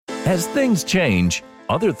As things change,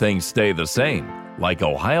 other things stay the same, like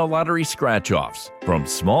Ohio Lottery scratch-offs. From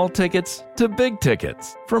small tickets to big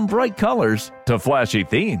tickets, from bright colors to flashy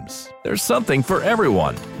themes. There's something for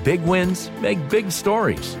everyone. Big wins make big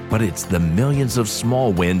stories, but it's the millions of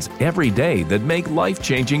small wins every day that make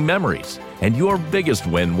life-changing memories. And your biggest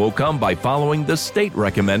win will come by following the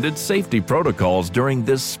state-recommended safety protocols during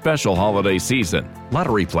this special holiday season.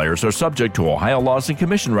 Lottery players are subject to Ohio laws and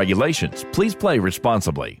commission regulations. Please play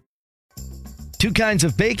responsibly. Two kinds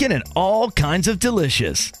of bacon and all kinds of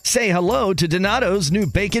delicious. Say hello to Donato's new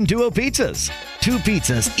Bacon Duo pizzas. Two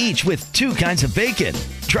pizzas, each with two kinds of bacon.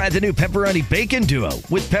 Try the new Pepperoni Bacon Duo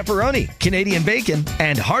with pepperoni, Canadian bacon,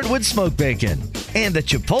 and hardwood smoked bacon. And the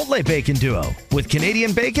Chipotle Bacon Duo with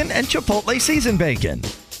Canadian bacon and Chipotle seasoned bacon.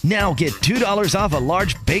 Now get $2 off a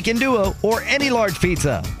large Bacon Duo or any large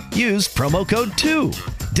pizza. Use promo code 2.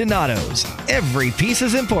 Donato's. Every piece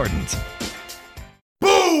is important.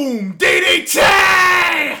 Boom! DDT!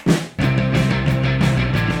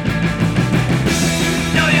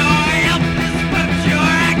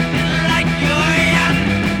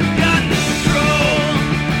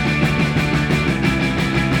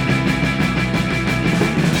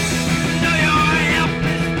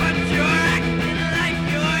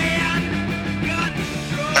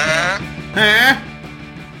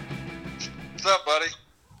 What's up, buddy?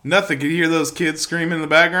 Nothing. Can you hear those kids screaming in the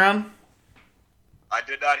background? I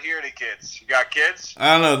did not hear any kids. You got kids?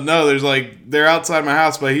 I don't know. No, there's like, they're outside my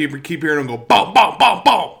house, but I keep hearing them go, boom, boom, boom,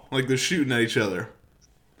 boom. Like they're shooting at each other.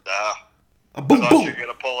 A boom, I thought boom. you were going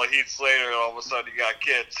to pull a Heath Slater and all of a sudden you got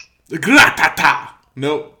kids. Gratata.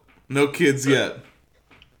 Nope. No kids yet.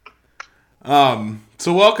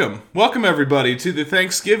 So welcome everybody to the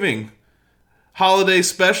Thanksgiving holiday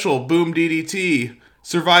special Boom DDT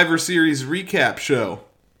Survivor Series recap show.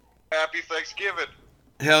 Happy Thanksgiving.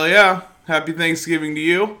 Hell yeah. Happy Thanksgiving to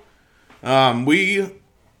you. We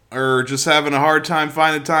are just having a hard time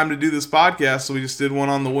finding time to do this podcast, so we just did one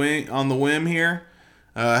on the whim here.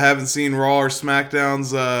 Haven't seen Raw or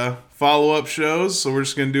SmackDown's follow-up shows, so we're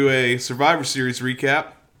just going to do a Survivor Series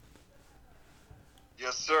recap.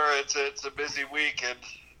 Yes, sir. It's a busy week, and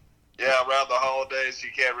yeah, around the holidays,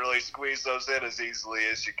 you can't really squeeze those in as easily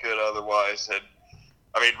as you could otherwise. And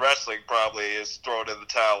I mean, wrestling probably is thrown in the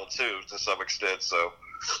towel too, to some extent. So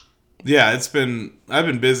yeah, I've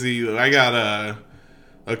been busy. I got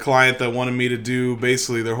a client that wanted me to do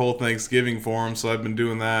basically their whole Thanksgiving for them, so I've been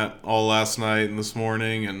doing that all last night and this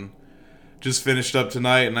morning, and just finished up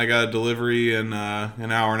tonight. And I got a delivery in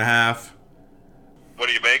an hour and a half. what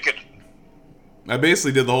are you making? I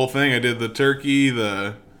basically did the whole thing. I did the turkey,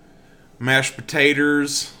 the mashed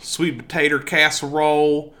potatoes, sweet potato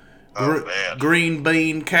casserole, green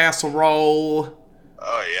bean casserole.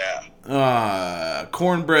 Oh, yeah.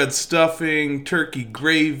 Cornbread stuffing, turkey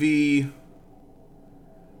gravy,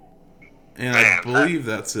 and Man, I believe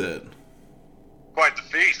that's it. Quite the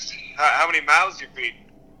feast. How many mouths you feeding?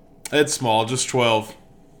 It's small, just 12.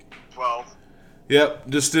 12. Yep,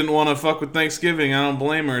 just didn't want to fuck with Thanksgiving. I don't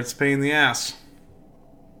blame her. It's a pain in the ass.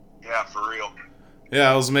 Yeah, for real.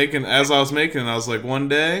 Yeah, as I was making it, I was like, one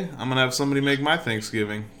day, I'm going to have somebody make my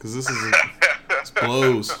Thanksgiving, because this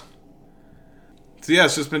blows. So yeah,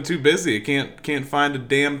 it's just been too busy. I can't find a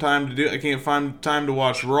damn time to do it. I can't find time to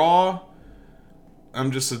watch Raw.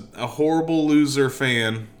 I'm just a horrible loser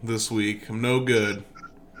fan this week. I'm no good.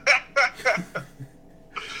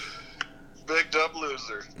 Big dumb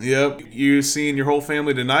loser. Yep. You seeing your whole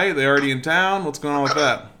family tonight? They already in town? What's going on with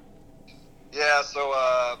that? Yeah, so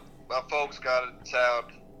my folks got in town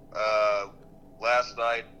last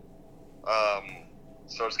night.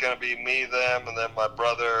 So it's going to be me, them, and then my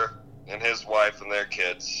brother and his wife and their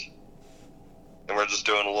kids. And we're just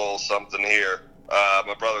doing a little something here.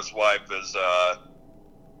 My brother's wife is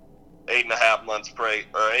 8 months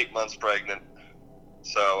pregnant.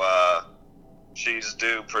 So she's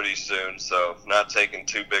due pretty soon, so not taking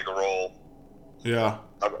too big a role. Yeah.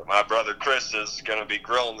 My brother Chris is going to be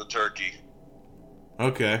grilling the turkey.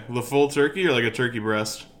 Okay. The full turkey or like a turkey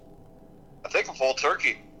breast? I think a full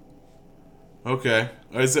turkey. Okay.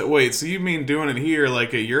 Wait, so you mean doing it here,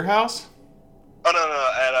 like at your house? Oh,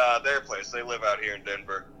 no, at their place. They live out here in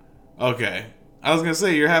Denver. Okay. I was going to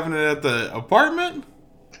say, you're having it at the apartment?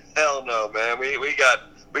 Hell no, man. We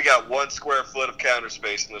got 1 square foot of counter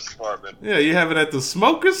space in this apartment. Yeah, you have it at the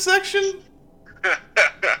smokers section?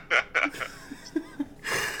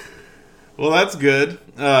 Well, that's good.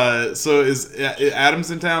 So is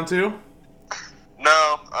Adam's in town too?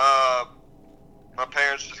 No, my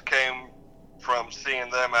parents just came from seeing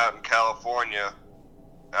them out in California.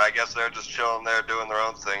 I guess they're just chilling there doing their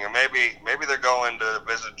own thing. And maybe they're going to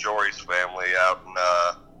visit Jory's family out in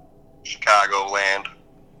Chicagoland.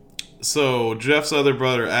 So, Jeff's other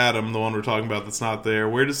brother, Adam, the one we're talking about that's not there,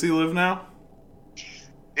 where does he live now?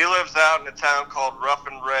 He lives out in a town called Rough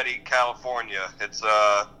and Ready, California. It's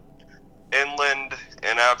inland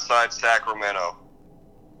and outside Sacramento.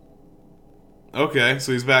 Okay,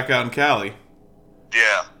 so he's back out in Cali.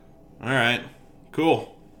 Yeah. Alright,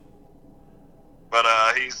 cool. But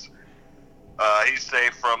he's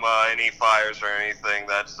safe from any fires or anything.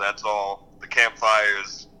 That's all. The campfire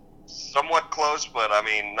is somewhat close, but I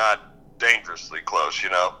mean not dangerously close, you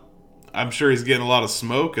know. I'm sure he's getting a lot of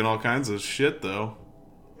smoke and all kinds of shit, though.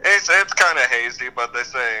 It's kind of hazy, but they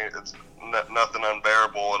say it's nothing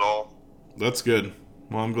unbearable at all. That's good.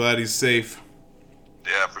 Well, I'm glad he's safe.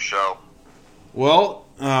 Yeah, for sure. Well,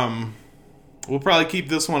 we'll probably keep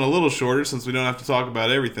this one a little shorter since we don't have to talk about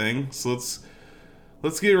everything. So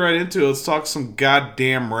let's get right into it. Let's talk some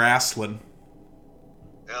goddamn wrestling.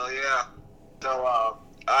 Hell yeah. So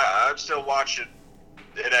I'm still watching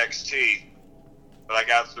NXT, but I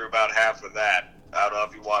got through about half of that. I don't know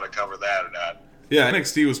if you want to cover that or not. Yeah,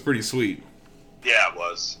 NXT was pretty sweet. Yeah, it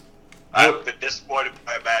was. I haven't been disappointed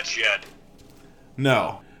by a match yet.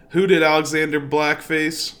 No. Who did Alexander Black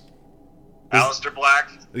face? Aleister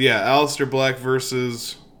Black? Yeah, Aleister Black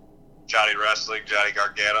versus... Johnny Wrestling, Johnny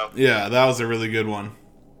Gargano. Yeah, that was a really good one.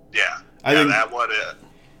 Yeah. I think that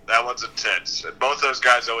one's intense. And both those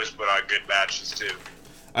guys always put on good matches, too.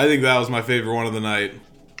 I think that was my favorite one of the night.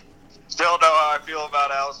 Still know how I feel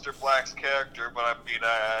about Aleister Black's character, but I mean,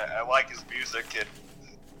 I like his music, and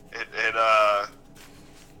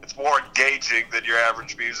it's more engaging than your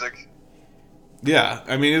average music. Yeah,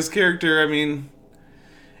 I mean, his character, I mean,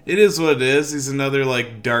 it is what it is. He's another,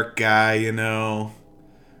 like, dark guy, you know,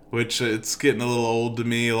 which it's getting a little old to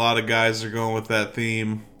me. A lot of guys are going with that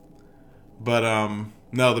theme. But,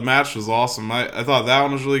 no, the match was awesome. I thought that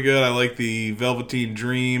one was really good. I like the Velveteen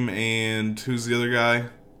Dream and who's the other guy?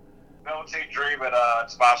 Velveteen Dream and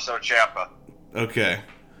Tommaso Ciampa. Okay.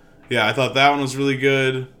 Yeah, I thought that one was really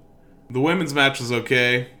good. The women's match was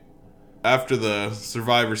okay. After the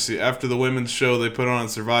after the women's show they put on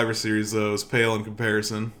Survivor Series, though, it was pale in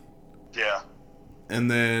comparison. Yeah.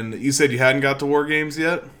 And then you said you hadn't got to War Games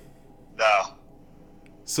yet? No.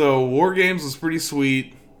 So War Games was pretty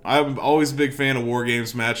sweet. I'm always a big fan of War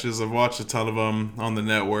Games matches. I've watched a ton of them on the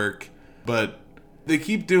network, but they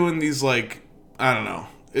keep doing these, like, I don't know.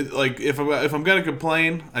 If I'm gonna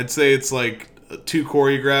complain, I'd say it's like too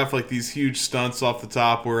choreographed, like these huge stunts off the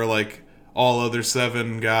top where like all other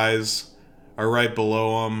 7 guys are right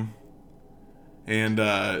below them, and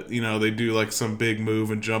they do like some big move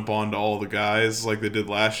and jump onto all the guys like they did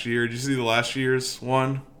last year. Did you see the last year's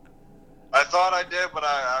one? I thought I did, but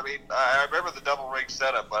I mean, I remember the double ring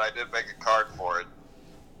setup, but I didn't make a card for it,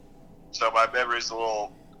 so my memory's a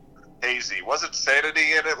little hazy. Wasn't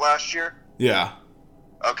Sanity in it last year? Yeah.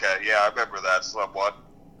 Okay, yeah, I remember that somewhat.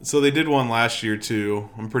 So they did one last year too.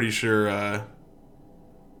 I'm pretty sure.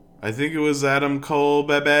 I think it was Adam Cole,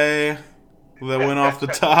 baby, that went off the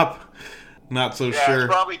top. Not so sure.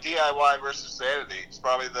 It's probably DIY versus Sanity. It's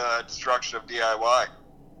probably the destruction of DIY.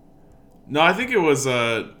 No, I think it was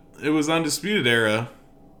Undisputed Era.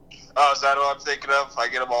 Oh, is that what I'm thinking of? I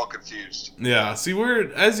get them all confused. Yeah. See,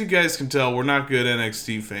 as you guys can tell, we're not good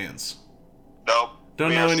NXT fans. Nope.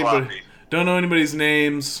 Don't know anybody. Sloppy. Don't know anybody's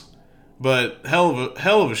names, but hell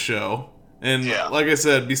of a show. And like I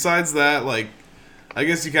said, besides that, like, I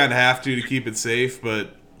guess you kind of have to keep it safe,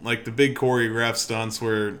 but like the big choreographed stunts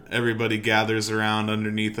where everybody gathers around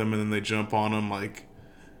underneath them and then they jump on them, like,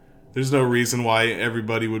 there's no reason why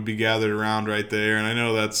everybody would be gathered around right there. And I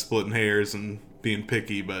know that's splitting hairs and being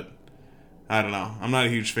picky, but I don't know. I'm not a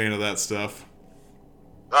huge fan of that stuff.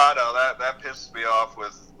 I know, that pisses me off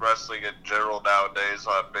with wrestling in general nowadays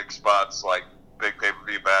on big spots, like big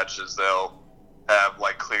pay-per-view matches. They'll have,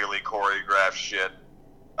 like, clearly choreographed shit.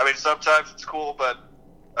 I mean, sometimes it's cool, but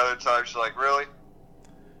other times you're like, really?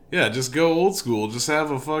 Yeah, just go old school. Just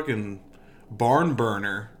have a fucking barn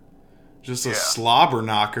burner. Just a slobber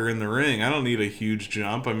knocker in the ring. I don't need a huge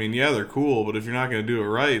jump. I mean, yeah, they're cool, but if you're not going to do it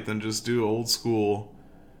right, then just do old school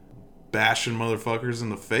bashing motherfuckers in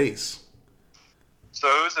the face. So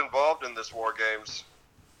who's involved in this War Games?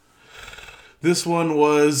 This one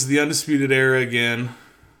was the Undisputed Era again.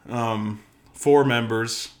 4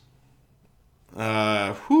 members.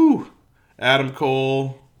 Adam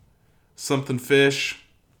Cole, something Fish.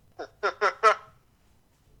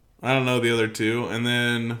 I don't know the other 2. And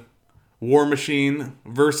then War Machine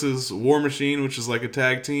versus War Machine, which is like a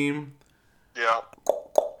tag team. Yeah.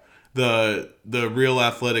 The real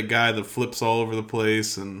athletic guy that flips all over the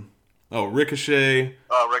place, and Ricochet.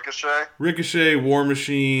 Ricochet? Ricochet, War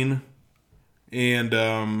Machine, And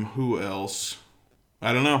who else?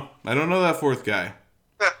 I don't know. I don't know that fourth guy.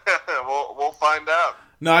 We'll find out.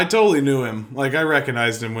 No, I totally knew him. Like, I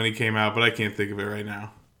recognized him when he came out, but I can't think of it right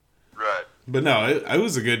now. Right. But no, it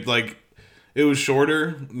was a good, like, it was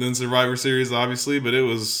shorter than Survivor Series, obviously, but it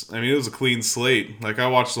was a clean slate. Like, I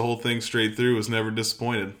watched the whole thing straight through, was never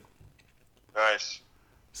disappointed. Nice.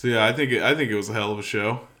 So yeah, I think it was a hell of a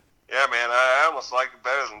show. Yeah, man, I almost like it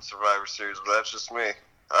better than Survivor Series, but that's just me.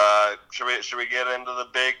 Should we get into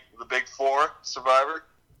the big four Survivor?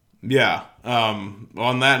 Yeah.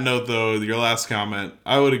 On that note, though, your last comment,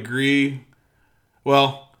 I would agree.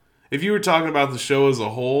 Well, if you were talking about the show as a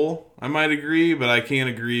whole, I might agree, but I can't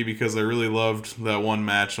agree because I really loved that one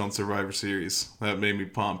match on Survivor Series. That made me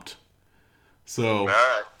pumped. So, All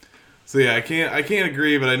right. So yeah, I can't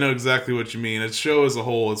agree, but I know exactly what you mean. A show as a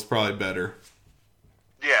whole, it's probably better.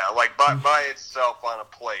 Yeah, like by itself on a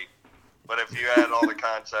plate. But if you add all the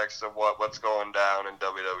context of what's going down in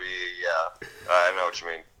WWE, yeah, I know what you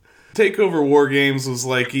mean. Takeover War Games was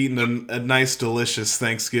like eating a nice, delicious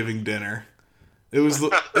Thanksgiving dinner. It was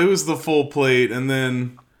the full plate, and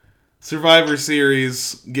then Survivor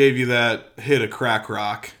Series gave you that hit of crack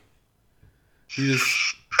rock. You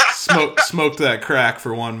just smoked that crack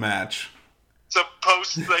for one match. It's a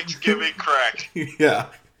post-Thanksgiving crack. Yeah.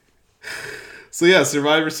 So yeah,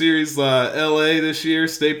 Survivor Series LA this year,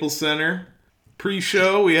 Staples Center.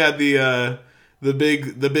 Pre-show, we had the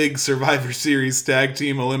big Survivor Series tag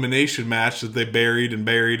team elimination match that they buried.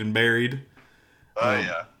 Oh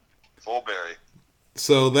yeah, full berry.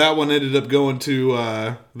 So that one ended up going to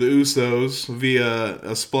the Usos via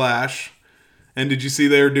a splash. And did you see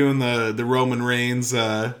they were doing the Roman Reigns?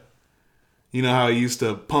 You know how he used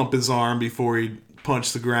to pump his arm before he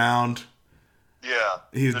punched the ground. Yeah,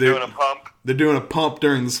 They're doing a pump. They're doing a pump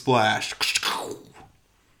during the splash.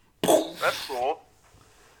 That's cool.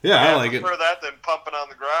 Yeah, I like it. I prefer that than pumping on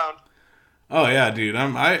the ground. Oh yeah, dude.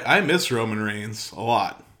 I miss Roman Reigns a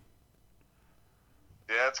lot.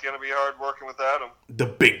 Yeah, it's gonna be hard working without him. The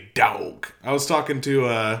big dog. I was talking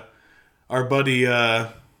to our buddy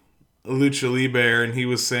Lucha Libre, and he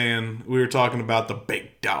was saying we were talking about the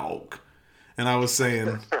big dog, and I was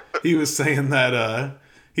saying he was saying that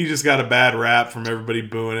he just got a bad rap from everybody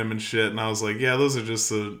booing him and shit, and I was like, yeah, those are just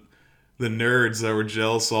the nerds that were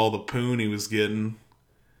jealous of all the poon he was getting,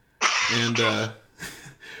 and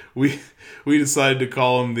we decided to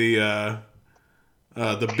call him the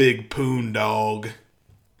big poon dog.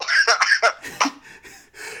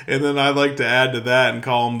 And then I'd like to add to that and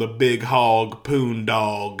call him the big hog poon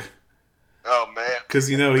dog. Oh man! Because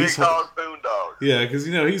he's big hog poon dog. Yeah, because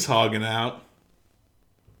he's hogging out.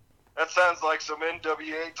 That sounds like some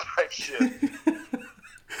NWA type shit.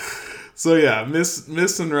 So yeah,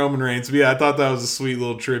 missing Roman Reigns. But yeah, I thought that was a sweet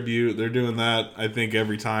little tribute. They're doing that, I think,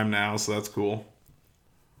 every time now, so that's cool.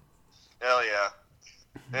 Hell yeah!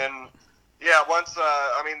 And yeah, once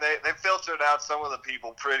they filtered out some of the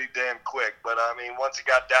people pretty damn quick. But I mean, once it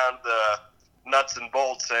got down to the nuts and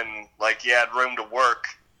bolts and like you had room to work,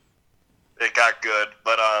 it got good.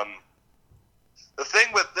 But the thing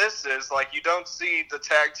with this is like you don't see the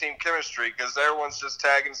tag team chemistry because everyone's just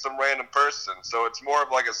tagging some random person, so it's more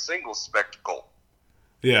of like a single spectacle.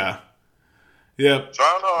 Yeah. Yep. So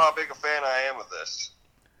I don't know how big a fan I am of this.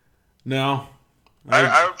 No.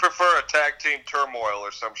 I would prefer a tag team turmoil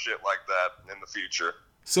or some shit like that in the future.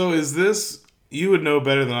 So is this, you would know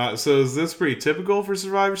better than I, so is this pretty typical for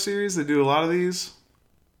Survivor Series? They do a lot of these?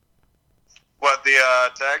 What, the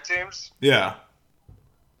tag teams? Yeah.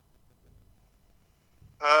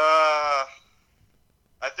 I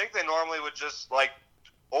think they normally would just, like,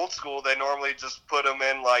 old school, they normally just put them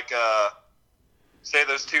in, like, say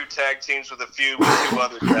there's two tag teams with a feud with two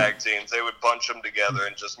other tag teams. They would bunch them together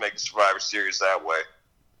and just make a Survivor Series that way.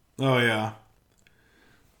 Oh, yeah.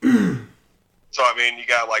 So, I mean, you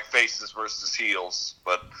got, like, faces versus heels.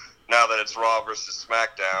 But now that it's Raw versus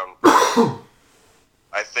SmackDown,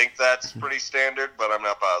 I think that's pretty standard, but I'm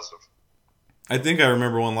not positive. I think I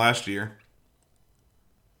remember one last year.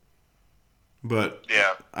 But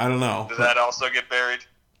yeah, I don't know. Did that also get buried?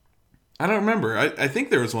 I don't remember. I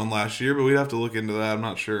think there was one last year, but we'd have to look into that. I'm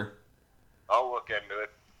not sure. I'll look into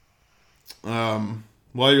it.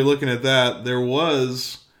 While you're looking at that, there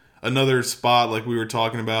was another spot like we were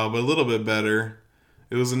talking about, but a little bit better.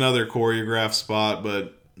 It was another choreographed spot,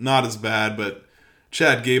 but not as bad. But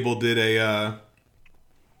Chad Gable did a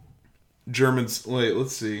German... Wait,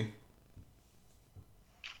 let's see.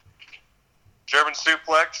 German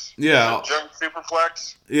suplex? Yeah. German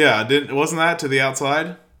superplex? Yeah, wasn't that to the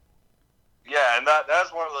outside? Yeah, and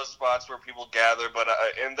that's one of those spots where people gather, but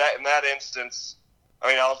in that instance, I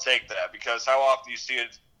mean, I'll take that, because how often do you see a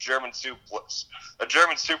German superplex,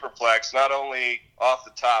 not only off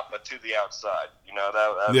the top but to the outside. You know,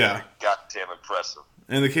 that was goddamn impressive.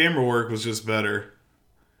 And the camera work was just better.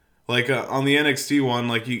 Like on the NXT one,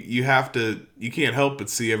 like you can't help but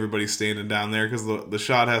see everybody standing down there because the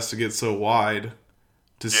shot has to get so wide.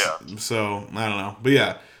 So I don't know, but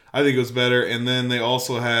yeah, I think it was better. And then they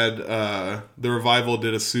also had the Revival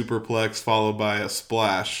did a superplex followed by a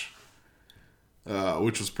splash,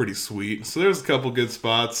 which was pretty sweet. So there's a couple good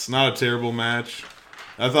spots. Not a terrible match.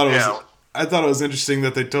 I thought it was interesting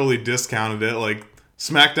that they totally discounted it. Like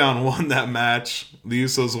SmackDown won that match, the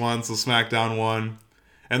Usos won, so SmackDown won.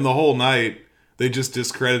 And the whole night, they just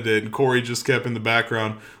discredited it, and Corey just kept in the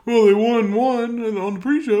background, well, they won on the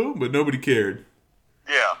pre-show, but nobody cared.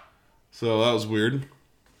 Yeah. So that was weird.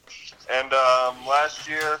 And last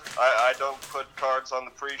year, I don't put cards on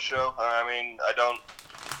the pre-show. I mean, I don't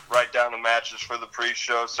write down the matches for the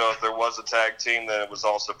pre-show, so if there was a tag team, then it was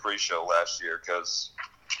also pre-show last year, because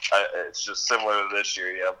it's just similar to this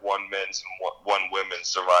year. You have one men's and one women's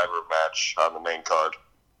Survivor match on the main card.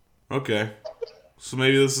 Okay. So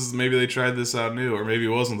maybe they tried this out new, or maybe it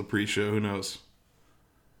wasn't the pre-show. Who knows?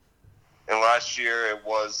 And last year it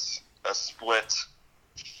was a split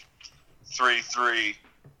 3-3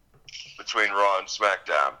 between Raw and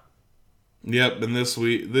SmackDown. Yep, and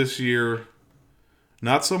this year,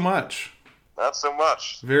 not so much. Not so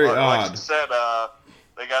much. Very odd. Like you said,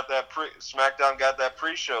 they got that SmackDown got that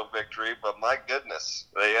pre-show victory, but my goodness,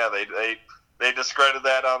 they discredited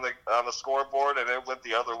that on the scoreboard, and it went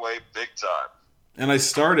the other way big time. And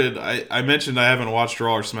I mentioned I haven't watched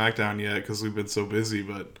Raw or SmackDown yet because we've been so busy,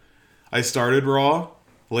 but I started Raw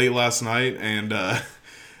late last night, and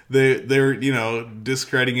they're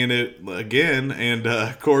discrediting it again,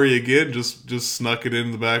 and Corey again just snuck it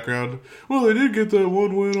in the background. Well, they did get that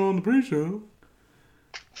one win on the pre-show,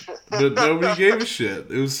 but nobody gave a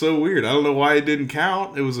shit. It was so weird. I don't know why it didn't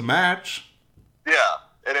count. It was a match. Yeah,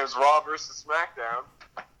 and it was Raw versus SmackDown.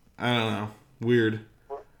 I don't know. Weird.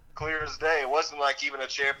 Clear as day. It wasn't like even a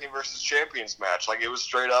champion versus champions match. Like, it was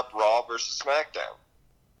straight up Raw versus SmackDown.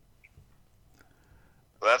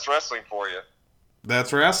 That's wrestling for you.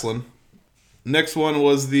 That's wrestling. Next one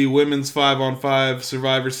was the women's 5-on-5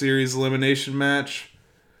 Survivor Series elimination match.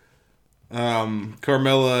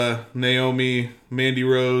 Carmella, Naomi, Mandy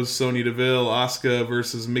Rose, Sonya Deville, Asuka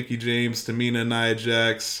versus Mickie James, Tamina, Nia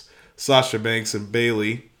Jax, Sasha Banks, and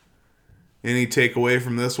Bayley. Any takeaway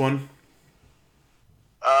from this one?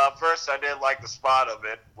 First, I did like the spot of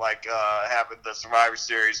it, like having the Survivor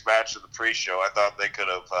Series match of the pre-show. I thought they could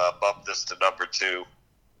have bumped this to number 2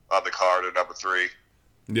 on the card, or number 3.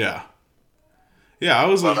 Yeah.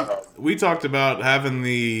 Yeah, we talked about having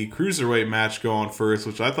the Cruiserweight match go on first,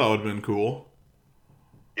 which I thought would have been cool.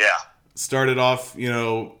 Yeah. Started off,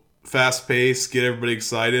 fast-paced, get everybody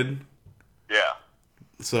excited. Yeah.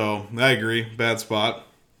 So, I agree. Bad spot.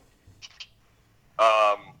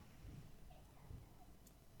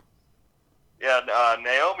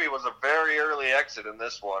 Naomi was a very early exit in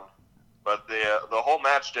this one, but the whole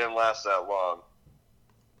match didn't last that long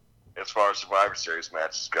as far as Survivor Series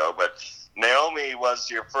matches go. But Naomi was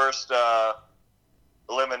your first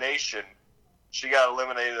elimination. She got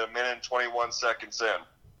eliminated a minute and 21 seconds in.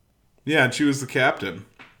 Yeah, and she was the captain.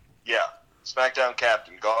 Yeah, SmackDown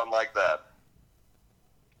captain, gone like that.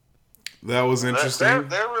 That was interesting.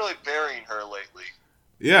 They're really burying her lately.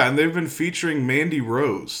 Yeah, and they've been featuring Mandy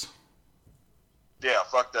Rose. Yeah,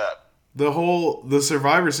 fuck that. The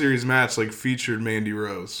Survivor Series match featured Mandy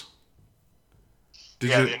Rose.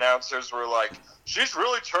 The announcers were like, she's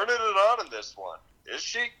really turning it on in this one. Is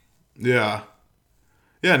she? Yeah.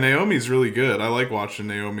 Yeah, Naomi's really good. I like watching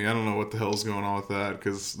Naomi. I don't know what the hell's going on with that,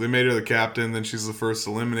 because they made her the captain, then she's the first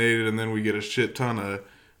eliminated, and then we get a shit ton of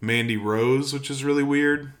Mandy Rose, which is really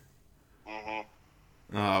weird.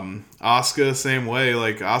 Mm-hmm. Asuka, same way.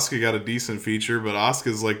 Asuka got a decent feature, but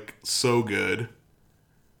Asuka's, so good.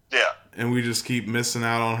 Yeah. And we just keep missing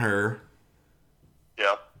out on her.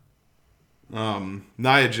 Yeah.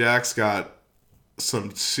 Nia Jax got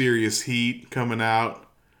some serious heat coming out.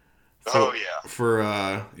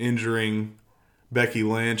 For injuring Becky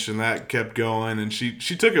Lynch, and that kept going. And she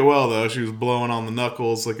took it well, though. She was blowing on the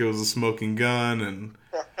knuckles like it was a smoking gun, and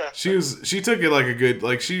she took it like a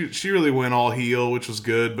good, she really went all heel, which was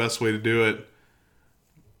good. Best way to do it.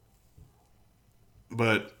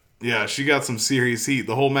 But yeah, she got some serious heat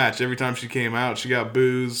the whole match. Every time she came out, she got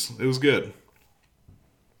boos. It was good.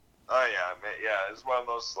 Oh yeah, man, yeah. It's one of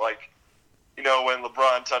those when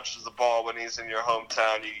LeBron touches the ball when he's in your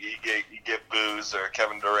hometown, you get boos, or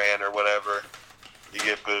Kevin Durant or whatever, you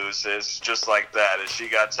get boos. It's just like that. As she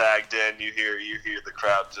got tagged in, you hear the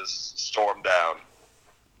crowd just storm down.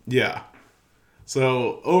 Yeah.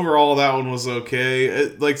 So overall, that one was okay.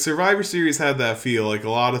 Like Survivor Series had that feel. Like a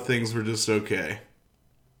lot of things were just okay.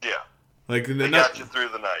 Yeah. Like They got you through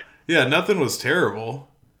the night. Yeah, nothing was terrible.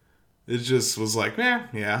 It just was like, yeah.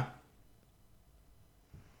 Yep,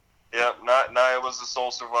 Nia was the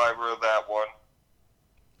sole survivor of that one.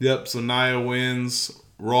 Yep, so Nia wins,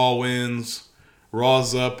 Raw wins.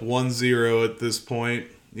 Raw's up 1-0 at this point,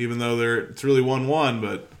 even though it's really 1-1,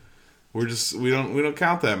 but we don't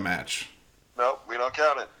count that match. Nope, we don't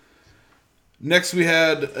count it. Next we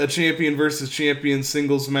had a champion versus champion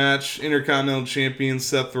singles match. Intercontinental champion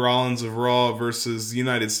Seth Rollins of Raw versus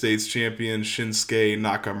United States champion Shinsuke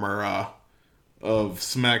Nakamura of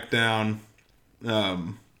SmackDown.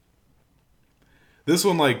 This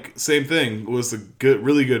one, like, same thing. It was a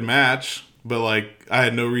really good match, but, like, I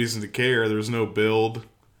had no reason to care. There was no build.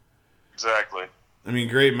 Exactly. I mean,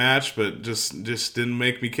 great match, but just didn't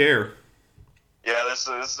make me care. Yeah, this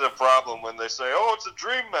is a problem when they say, "Oh, it's a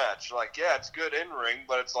dream match." Like, yeah, it's good in ring,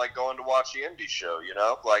 but it's like going to watch the indie show. You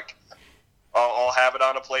know, like I'll have it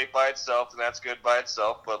on a plate by itself, and that's good by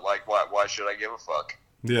itself. But like, why should I give a fuck?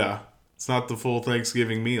 Yeah, it's not the full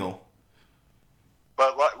Thanksgiving meal.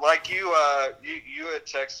 But like you had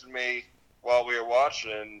texted me while we were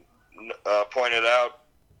watching, pointed out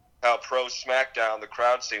how pro SmackDown the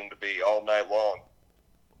crowd seemed to be all night long.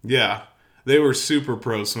 Yeah, they were super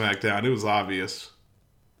pro SmackDown. It was obvious.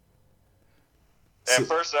 At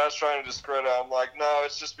first, I was trying to discredit it. I'm like, no,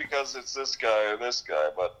 it's just because it's this guy or this guy.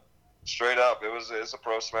 But straight up, it's a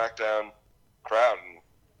pro SmackDown crowd, and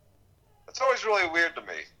it's always really weird to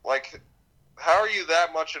me. Like, how are you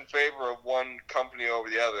that much in favor of one company over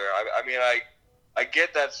the other? I mean, I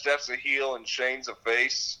get that Steph's a heel and Shane's a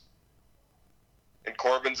face, and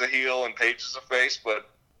Corbin's a heel and Paige is a face, but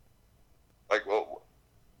like, well,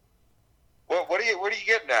 what are you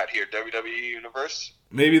getting at here, WWE Universe?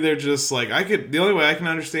 Maybe they're just like, the only way I can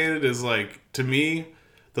understand it is like, to me,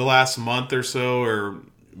 the last month or so, or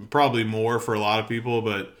probably more for a lot of people,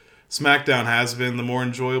 but SmackDown has been the more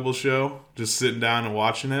enjoyable show, just sitting down and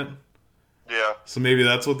watching it. Yeah. So maybe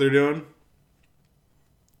that's what they're doing.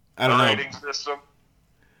 I don't know. Rating system.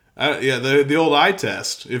 Yeah, the old eye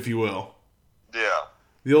test, if you will. Yeah.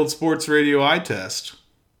 The old sports radio eye test.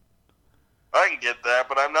 I can get that,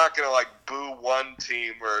 but I'm not going to, like, boo one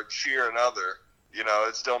team or cheer another. You know,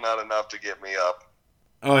 it's still not enough to get me up.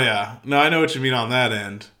 Oh, yeah. No, I know what you mean on that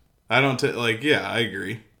end. I don't, yeah, I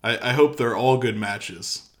agree. I hope they're all good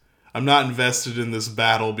matches. I'm not invested in this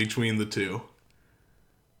battle between the two.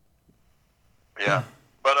 Yeah.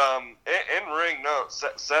 But, in ring, no,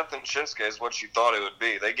 Seth and Shinsuke is what you thought it would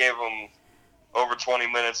be. They gave them over 20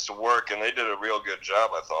 minutes to work, and they did a real good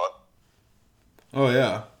job, I thought. Oh,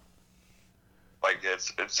 yeah. Like,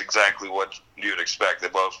 it's exactly what you'd expect. They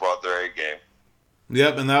both brought their A game.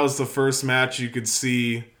 Yep, and that was the first match you could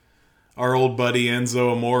see our old buddy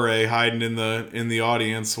Enzo Amore hiding in the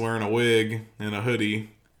audience wearing a wig and a hoodie.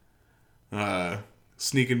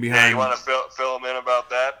 Sneaking behind. Yeah, you want to fill him in about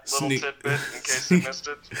that little tidbit in case you missed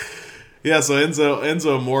it? Yeah, so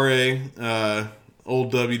Enzo Amore,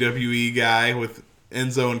 old WWE guy with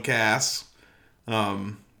Enzo and Cass.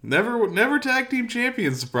 Never tag team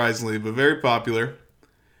champions, surprisingly, but very popular.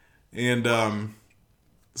 And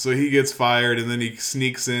so he gets fired, and then he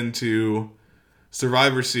sneaks into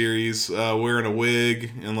Survivor Series wearing a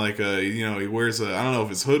wig and like he wears I don't know if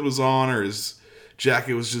his hood was on or his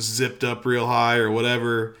jacket was just zipped up real high or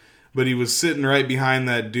whatever, but he was sitting right behind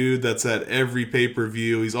that dude that's at every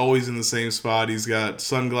pay-per-view. He's always in the same spot. He's got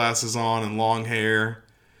sunglasses on and long hair.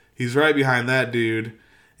 He's right behind that dude,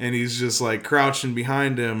 and he's just like crouching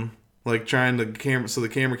behind him, like trying to camera so the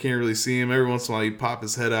camera can't really see him. Every once in a while he'd pop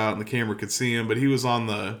his head out and the camera could see him, but he was on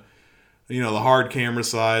the the hard camera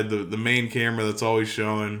side, the main camera that's always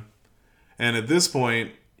showing. And at this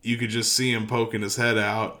point, you could just see him poking his head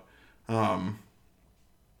out. And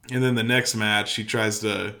then the next match, he tries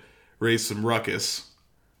to raise some ruckus.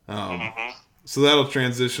 So that'll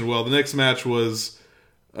transition well. The next match was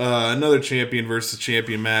another champion versus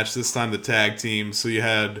champion match, this time the tag team. So you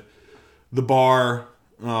had the bar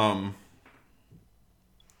from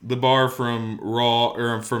Raw,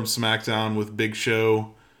 or from SmackDown with Big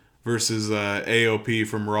Show versus AOP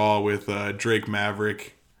from Raw with Drake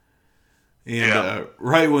Maverick. And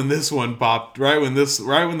right when this one popped, right when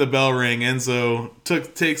the bell rang, Enzo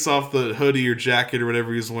takes off the hoodie or jacket or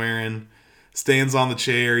whatever he's wearing, stands on the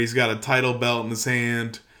chair. He's got a title belt in his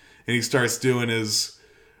hand, and he starts doing his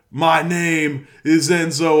 "My name is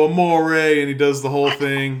Enzo Amore," and he does the whole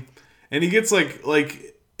thing. And he gets like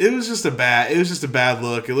it was just a bad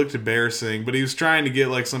look. It looked embarrassing, but he was trying to get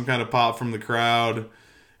like some kind of pop from the crowd.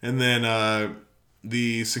 And then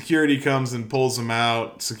the security comes and pulls him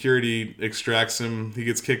out. Security extracts him. He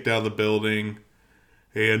gets kicked out of the building.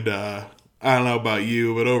 And I don't know about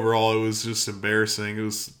you, but overall it was just embarrassing. It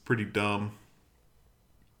was pretty dumb.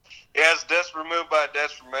 Yeah, it's desperate move by a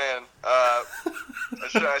desperate man.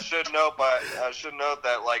 I should note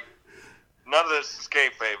that like none of this is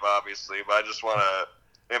kayfabe, obviously, but I just want to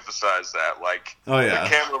emphasize that. Like, oh yeah, the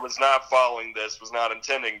camera was not following this, was not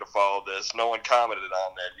intending to follow this. No one commented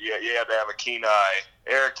on it. You had to have a keen eye.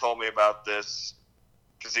 Eric told me about this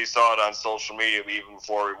because he saw it on social media even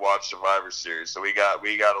before we watched Survivor Series. So we got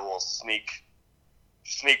a little sneak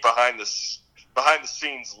behind the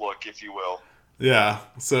scenes look, if you will. Yeah,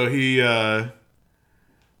 so he, and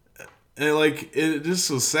like, it just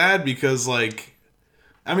was sad because, like,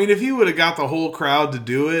 I mean, if he would have got the whole crowd to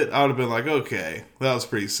do it, I would have been like, okay, that was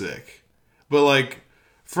pretty sick. But, like,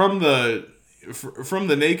 from the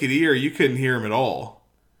naked ear, you couldn't hear him at all.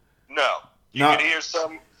 No. You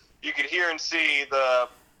could hear and see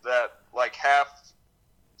that, like, half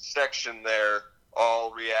section there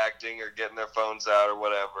all reacting or getting their phones out or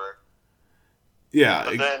whatever. Yeah.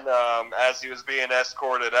 But then, as he was being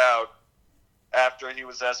escorted out, after he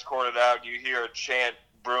was escorted out, you hear a chant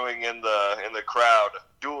brewing in the crowd,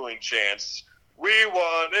 dueling chants. We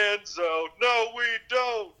want Enzo. No, we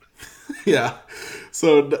don't. Yeah.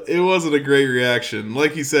 So it wasn't a great reaction.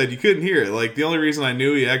 Like you said, you couldn't hear it. Like, the only reason I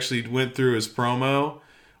knew he actually went through his promo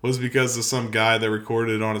was because of some guy that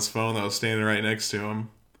recorded it on his phone that was standing right next to him.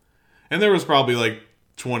 And there was probably like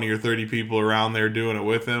 20 or 30 people around there doing it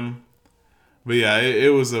with him. But yeah,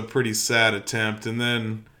 it was a pretty sad attempt. And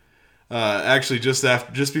then, actually, just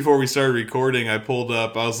before we started recording, I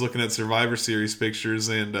was looking at Survivor Series pictures,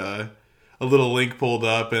 and a little link pulled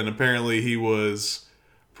up, and apparently he was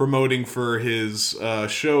promoting for his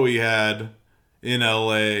show he had in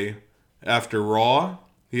LA after Raw.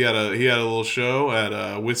 He had a little show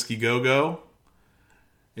at Whiskey Go Go,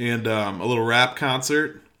 and a little rap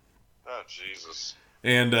concert. Oh, Jesus.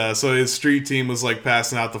 And so his street team was like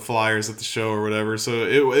passing out the flyers at the show or whatever. So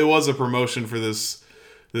it was a promotion for this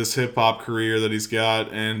hip hop career that he's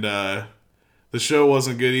got. And the show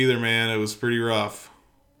wasn't good either, man. It was pretty rough.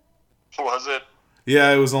 Was it?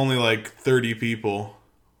 Yeah, it was only like 30 people.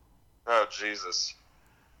 Oh, Jesus.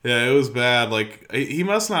 Yeah, it was bad. Like, he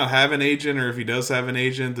must not have an agent, or if he does have an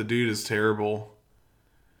agent, the dude is terrible.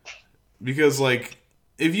 Because, like,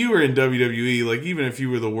 if you were in WWE, like, even if you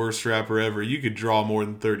were the worst rapper ever, you could draw more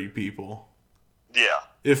than 30 people. Yeah.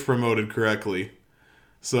 If promoted correctly.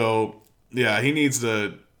 So, yeah, he needs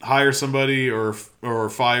to hire somebody or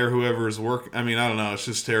fire whoever's work. I mean, I don't know. It's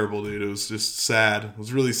just terrible, dude. It was just sad. It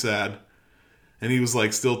was really sad. And he was,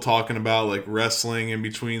 like, still talking about, like, wrestling in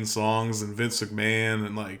between songs and Vince McMahon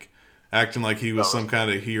and, like, acting like he was some kind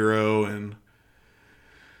of hero. And,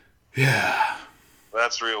 yeah.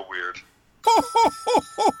 That's real weird.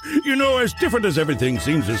 You know, as different as everything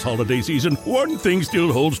seems this holiday season, one thing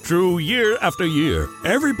still holds true year after year.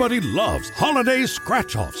 Everybody loves holiday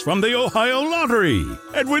scratch-offs from the Ohio Lottery.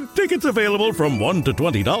 And with tickets available from $1 to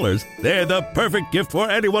 $20, they're the perfect gift for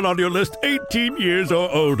anyone on your list 18 years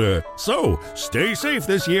or older. So, stay safe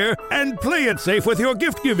this year and play it safe with your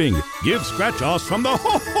gift giving. Give scratch-offs from the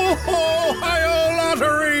Ohio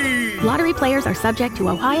Lottery! Lottery players are subject to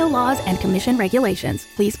Ohio laws and commission regulations.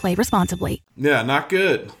 Please play responsibly. Yeah, not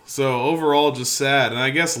good. So overall, just sad. And I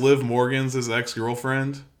guess Liv Morgan's his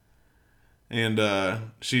ex-girlfriend, and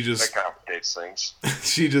she just that complicates things.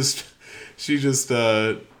 she just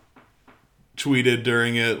tweeted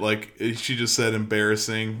during it, like, she just said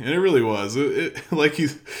embarrassing, and it really was. Like, you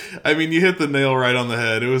hit the nail right on the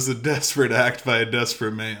head. It was a desperate act by a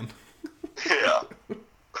desperate man. Yeah.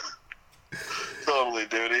 Totally,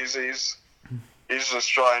 dude. He's just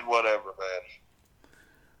trying whatever, man.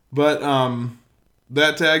 But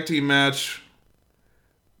that tag team match,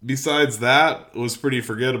 besides that, was pretty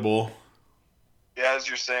forgettable. Yeah, as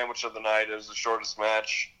your sandwich of the night, it was the shortest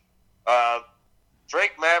match.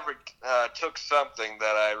 Drake Maverick took something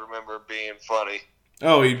that I remember being funny.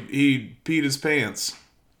 Oh, he peed his pants.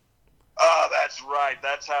 Oh, that's right.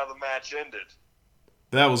 That's how the match ended.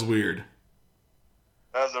 That was weird.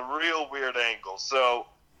 That was a real weird angle. So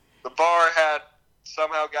the bar had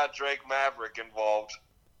somehow got Drake Maverick involved.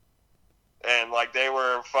 And, like, they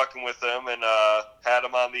were fucking with him and had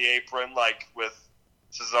him on the apron, like, with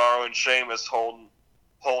Cesaro and Sheamus holding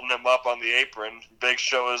him up on the apron. Big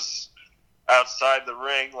Show is outside the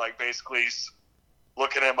ring, like, basically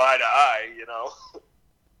looking him eye to eye, you know?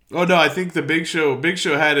 Oh, no, I think the Big Show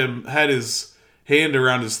had his hand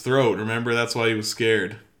around his throat, remember? That's why he was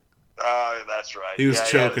scared. That's right. He was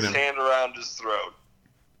choking he had his him. hand around his throat.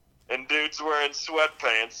 And dude's wearing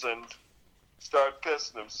sweatpants and started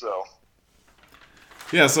pissing himself.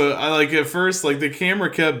 Yeah, so I like at first, like the camera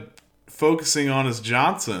kept focusing on his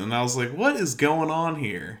Johnson, and I was like, what is going on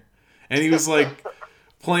here? And he was like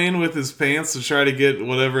playing with his pants to try to get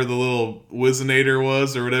whatever the little Whizzinator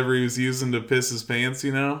was or whatever he was using to piss his pants,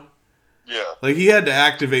 you know? Yeah. Like he had to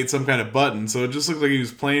activate some kind of button, so it just looked like he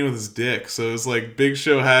was playing with his dick. So it was like Big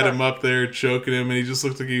Show had him up there choking him, and he just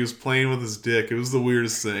looked like he was playing with his dick. It was the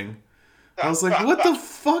weirdest thing. I was like, what the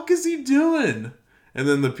fuck is he doing? And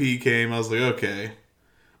then the pee came. I was like, okay.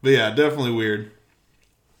 But yeah, definitely weird.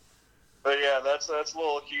 But yeah, that's a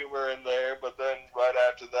little humor in there. But then right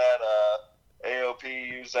after that, AOP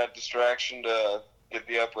used that distraction to get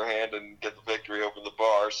the upper hand and get the victory over the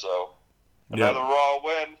Bar. So another Raw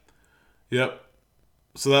win. Yep.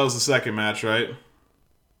 So that was the second match, right?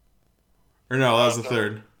 Or no, that was the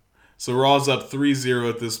third. So Raw's up 3-0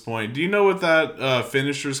 at this point. Do you know what that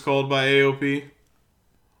finisher's called by AOP?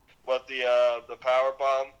 What, the power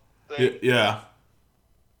bomb thing? Yeah.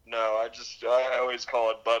 No, I always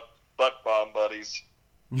call it butt bomb buddies.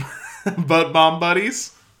 Butt bomb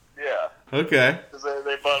buddies? Yeah. Okay. Because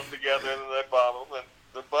they butt them together and then they bomb them and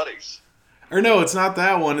they're buddies. Or no, it's not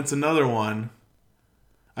that one. It's another one.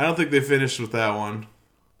 I don't think they finished with that one.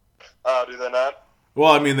 Oh, do they not?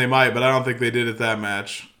 Well, I mean, they might, but I don't think they did at that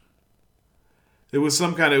match. It was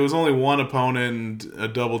it was only one opponent and a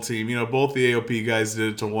double team. You know, both the AOP guys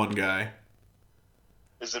did it to one guy.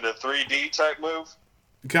 Is it a 3D type move?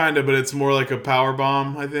 Kind of, but it's more like a power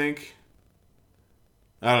bomb, I think.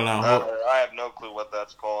 I don't know. I have no clue what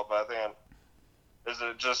that's called, but I think is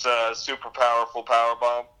it just a super powerful power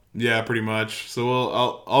bomb? Yeah, pretty much. So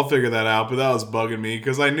I'll figure that out. But that was bugging me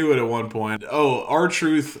because I knew it at one point. Oh,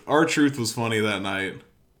 R-Truth was funny that night.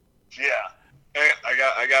 Yeah. Hey,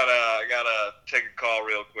 I gotta take a call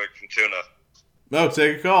real quick from Tuna. No,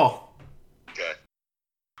 take a call. Okay.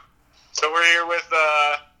 So we're here with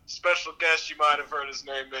special guest. You might have heard his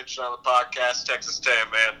name mentioned on the podcast, Texas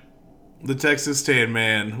Tan Man. The Texas Tan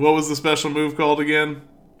Man. What was the special move called again?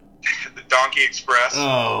 The Donkey Express.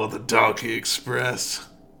 Oh, the Donkey Express.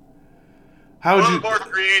 One of the more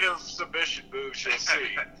creative submission moves you'll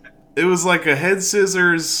see. It was like a head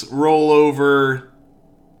scissors rollover.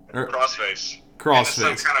 Crossface.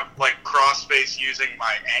 Crossface. Some kind of like crossface using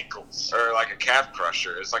my ankles. Or like a calf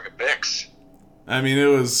crusher. It's like a Bix.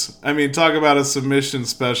 Talk about a submission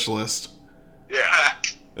specialist. Yeah.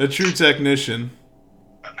 A true technician.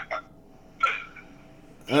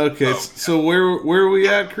 Okay, so where are we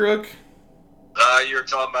at, Crook? You were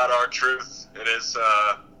talking about R-Truth and his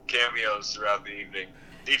cameos throughout the evening.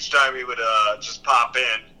 Each time he would just pop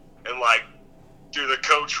in and like do the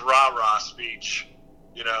Coach Rah-Rah speech,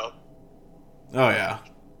 you know? Oh, yeah.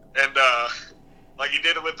 And like he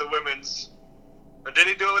did it with the women's. Or did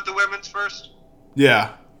he do it with the women's first?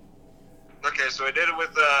 Yeah. Okay, so he did it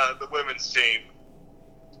with the women's team.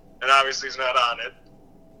 And obviously he's not on it.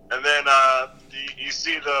 And then you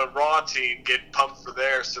see the Raw team get pumped for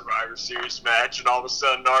their Survivor Series match, and all of a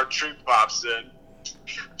sudden R-Truth pops in.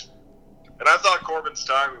 And I thought Corbin's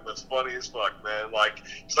timing was funny as fuck, man. Like,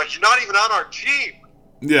 it's like, you're not even on our team.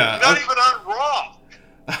 Yeah. You're not even on Raw.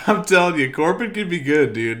 I'm telling you, Corbin could be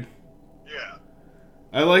good, dude. Yeah.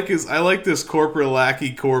 I like this corporate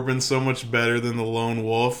lackey Corbin so much better than the lone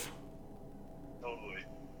wolf. Totally.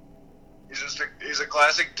 He's a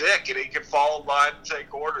classic dick, and he can fall in line and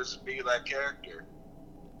take orders and be that character.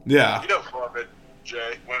 Yeah. You know Corbin,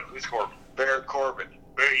 Jay. Who's Corbin? Baron Corbin.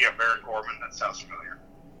 Baron Corbin. That sounds familiar.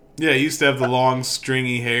 Yeah, he used to have the long,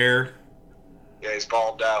 stringy hair. Yeah, he's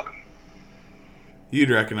bald out. You'd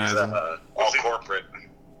recognize him. All corporate.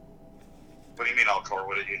 What do you mean all corporate?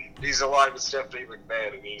 What did you? He's aligned with Stephanie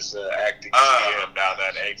McMahon, and he's acting GM now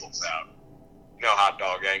that Angle's out. You know Hot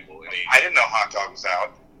Dog Angle. I didn't know Hot Dog was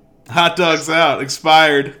out. Hot Dog's out.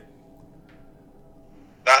 Expired.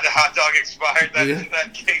 The hot dog expired.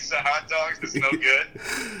 That case of hot dogs is no good.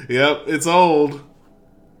 Yep, it's old.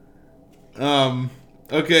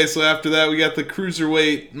 Okay, so after that we got the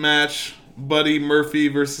cruiserweight match. Buddy Murphy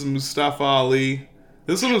versus Mustafa Ali.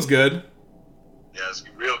 This one was good. Yeah, it's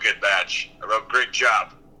a real good match. I wrote great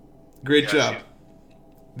job. Great job.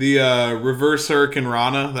 The reverse Hurricane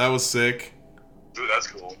Rana, that was sick. Dude, that's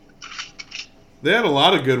cool. They had a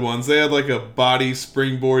lot of good ones. They had like a body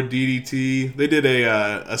springboard DDT. They did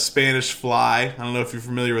a Spanish fly. I don't know if you're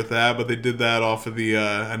familiar with that, but they did that off of the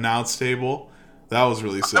announce table. That was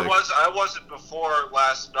really sick. I wasn't before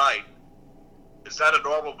last night. Is that a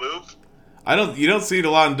normal move? You don't see it a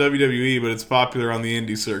lot in WWE, but it's popular on the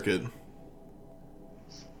indie circuit.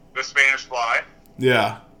 The Spanish fly?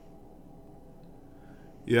 Yeah.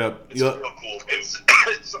 Yep. It's a real cool move.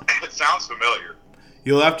 It sounds familiar.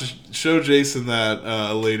 You'll have to show Jason that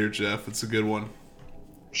later, Jeff. It's a good one.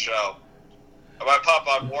 Show. I might pop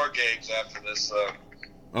on War Games after this, though.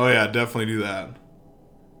 Oh yeah, definitely do that.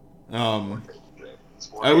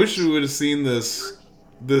 I wish we would have seen this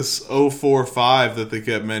 045 that they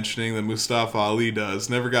kept mentioning that Mustafa Ali does.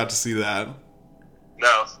 Never got to see that.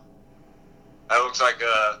 No. That looks like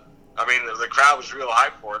the crowd was real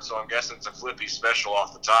hype for it, so I'm guessing it's a flippy special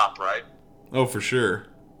off the top, right? Oh, for sure.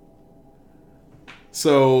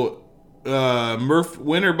 So,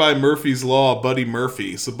 winner by Murphy's Law, Buddy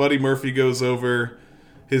Murphy. So Buddy Murphy goes over.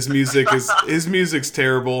 His music's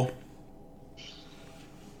terrible.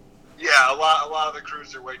 Yeah, a lot of the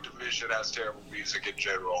cruiserweight division has terrible music in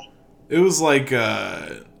general. It was like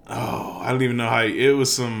I don't even know how. It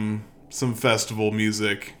was some festival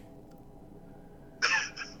music.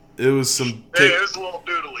 It was some. It was a little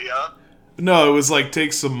doodly, huh? No, it was like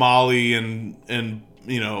take some Molly and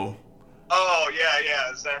you know. Oh yeah,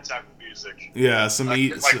 it's that type of music. Yeah, some like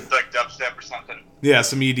dubstep or something. Yeah,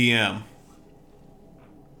 some EDM.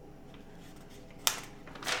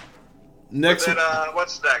 Next,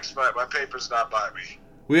 what's next? My paper's not by me.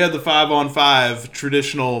 We had the 5-on-5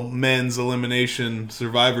 traditional men's elimination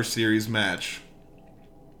Survivor Series match.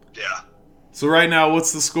 Yeah. So right now,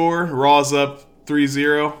 what's the score? Raw's up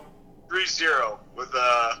 3-0. 3-0 with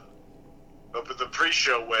the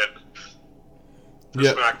pre-show win for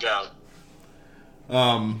yep. SmackDown.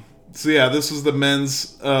 So yeah, this was the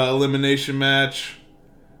men's elimination match.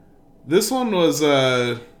 This one was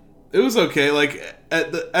it was okay. Like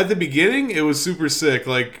at the beginning, it was super sick.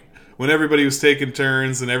 Like when everybody was taking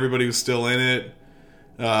turns and everybody was still in it.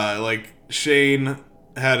 Like Shane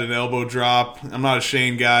had an elbow drop. I'm not a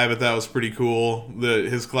Shane guy, but that was pretty cool.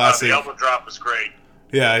 His classic the elbow drop was great.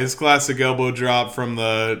 Yeah, his classic elbow drop from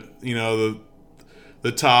the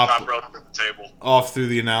top rope of the table off through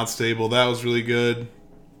the announce table. That was really good.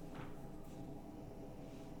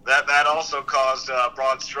 That also caused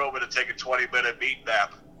Braun Strowman to take a 20-minute meat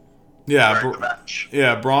nap. Yeah,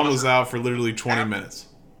 Braun was out for literally 20 minutes.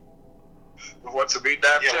 What's a meat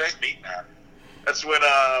nap, Jay? What's a meat nap? That's when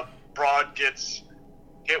Braun gets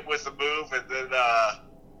hit with a move and then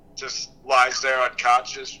just lies there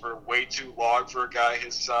unconscious for way too long for a guy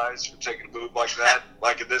his size for taking a move like that.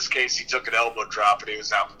 Like in this case, he took an elbow drop and he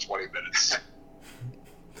was out for 20 minutes.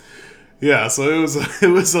 Yeah, so it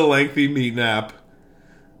was a lengthy meat nap.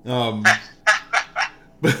 But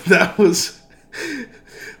that was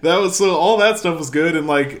so all that stuff was good, and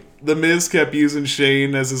like the Miz kept using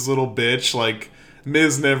Shane as his little bitch. Like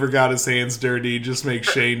Miz never got his hands dirty, just make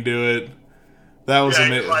Shane do it. That was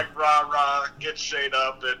amazing. Like rah, get Shane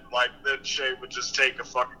up, and like then Shane would just take a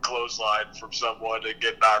fucking clothesline from someone and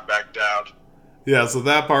get knocked back down. Yeah, so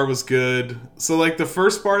that part was good. So like the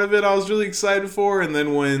first part of it, I was really excited for, and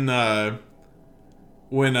then when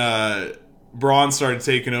Braun started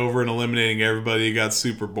taking over and eliminating everybody, it got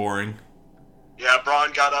super boring. Yeah,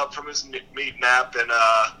 Braun got up from his meat nap and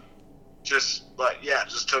just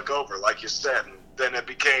took over, like you said. And then it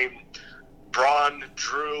became Braun,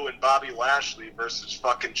 Drew, and Bobby Lashley versus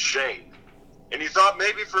fucking Shane. And you thought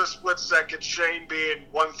maybe for a split second, Shane being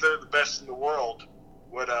 1/3 the best in the world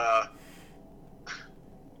would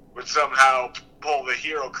somehow pull the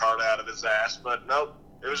hero card out of his ass, but nope,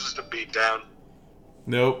 it was just a beatdown.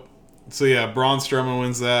 Nope. So yeah, Braun Strowman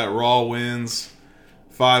wins that. Raw wins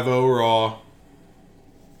 5-0 Raw.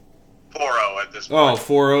 4-0 at this point. Oh,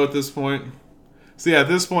 4-0 at this point. So yeah, at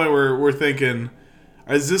this point we're thinking,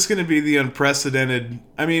 is this going to be the unprecedented?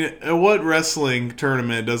 I mean, what wrestling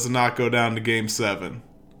tournament does it not go down to Game 7?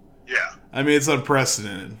 Yeah. I mean, it's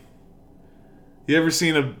unprecedented. You ever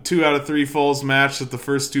seen a 2 out of 3 falls match that the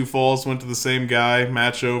first 2 falls went to the same guy,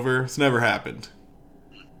 match over? It's never happened.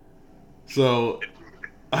 So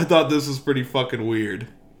I thought this was pretty fucking weird.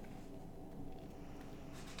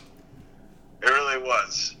 It really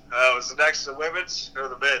was. Was the next the women's or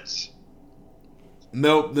the men's?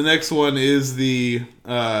 Nope. The next one is the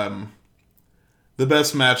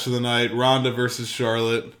best match of the night: Ronda versus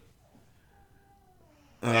Charlotte.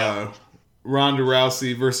 Ronda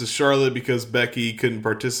Rousey versus Charlotte because Becky couldn't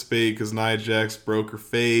participate because Nia Jax broke her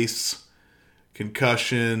face,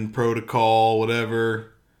 concussion protocol,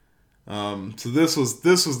 whatever. So this was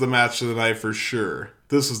the match of the night for sure.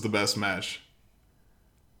 This was the best match.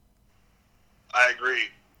 I agree.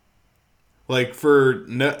 Like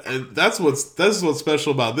that's what's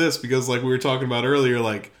special about this, because like we were talking about earlier,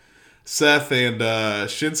 like Seth and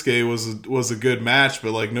Shinsuke was a good match,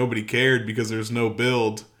 but like nobody cared because there's no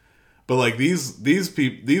build. But like these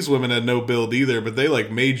women had no build either, but they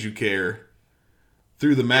like made you care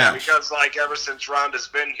through the match. Yeah, because like ever since Ronda's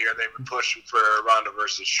been here, they've been pushing for Ronda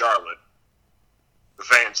versus Charlotte.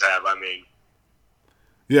 The fans have, I mean.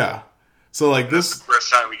 Yeah. So, like, That's this... the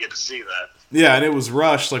first time we get to see that. Yeah, and it was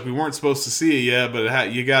rushed. Like, we weren't supposed to see it yet,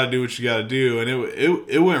 but you got to do what you got to do. And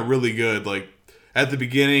it went really good. Like, at the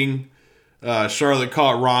beginning, Charlotte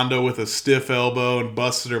caught Ronda with a stiff elbow and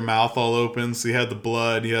busted her mouth all open. So you had the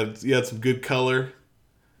blood. You had some good color.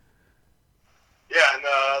 Yeah, and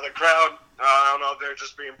the crowd, I don't know if they're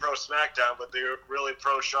just being pro SmackDown, but they were really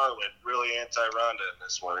pro Charlotte, really anti-Ronda in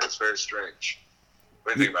this one. It's very strange.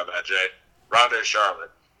 What do you think about that, Jay? Ronda or Charlotte?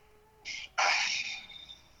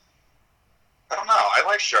 I don't know. I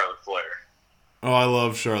like Charlotte Flair. Oh, I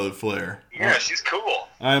love Charlotte Flair. Yeah, she's cool.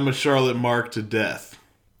 I am a Charlotte mark to death.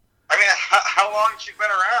 I mean, how long has she been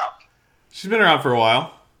around? She's been around for a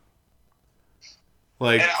while.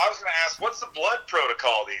 Like, and I was going to ask, what's the blood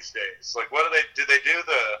protocol these days? Like, what do they? Did they do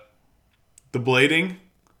the blading?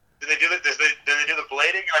 Did they do the? Did they do the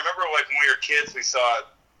blading? I remember, like, when we were kids, we saw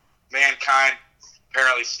Mankind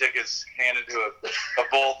apparently stick his hand into a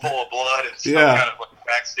bowl full of blood in some kind of like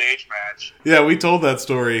backstage match. Yeah, we told that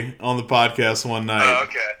story on the podcast one night. Oh,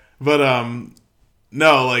 okay. But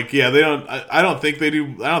no, like, yeah, they don't. I don't think they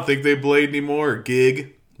do. I don't think they blade anymore or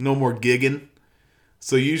gig. No more gigging.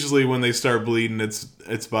 So usually when they start bleeding,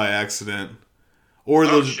 it's by accident, or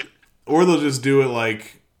they'll just do it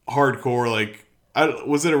like hardcore. Like,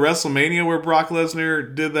 was it a WrestleMania where Brock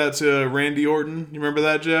Lesnar did that to Randy Orton? You remember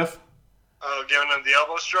that, Jeff? Oh, giving them the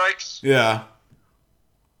elbow strikes? Yeah.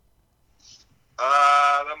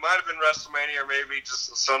 That might have been WrestleMania or maybe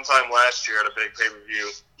just sometime last year at a big pay-per-view.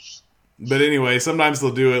 But anyway, sometimes they'll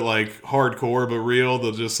do it like hardcore but real.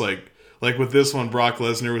 They'll just like with this one, Brock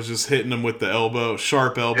Lesnar was just hitting him with the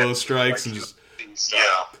sharp elbow strikes and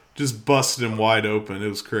just busted him wide open. It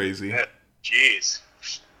was crazy. Yeah. Jeez.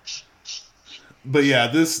 But yeah,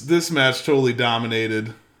 this match totally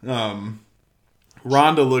dominated.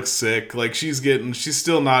 Ronda looks sick. Like, she's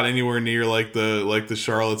still not anywhere near like the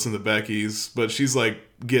Charlottes and the Beckys, but she's like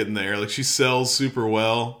getting there. Like, she sells super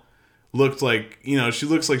well. Looked like, she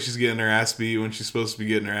looks like she's getting her ass beat when she's supposed to be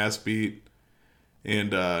getting her ass beat.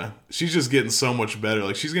 And she's just getting so much better.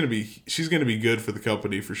 Like, she's gonna be good for the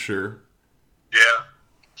company for sure. Yeah.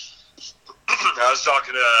 I was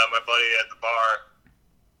talking to my buddy at the bar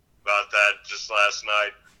about that just the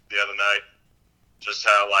other night. Just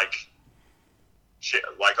how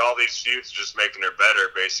all these feuds are just making her better,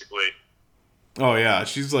 basically. Oh yeah,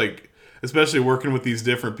 she's like, especially working with these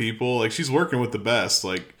different people. Like, she's working with the best.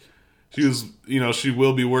 Like, she was, she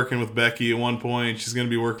will be working with Becky at one point. She's gonna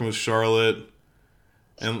be working with Charlotte.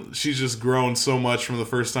 And she's just grown so much from the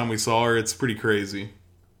first time we saw her. It's pretty crazy.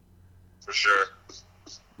 For sure.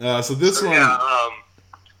 So this one... Yeah,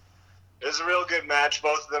 it was a real good match.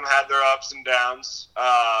 Both of them had their ups and downs.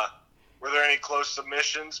 Were there any close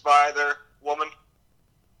submissions by either woman?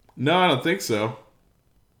 No, I don't think so.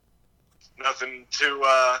 Nothing too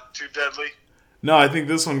deadly? No, I think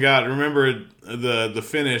this one remember the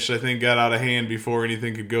finish, I think, got out of hand before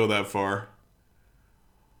anything could go that far.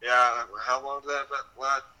 Yeah, how long did that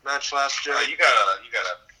match last, Jay? You got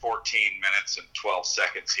a 14 minutes and 12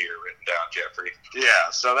 seconds here written down, Jeffrey. Yeah,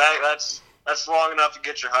 so that's long enough to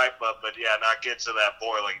get your hype up, but yeah, not get to that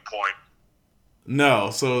boiling point. No,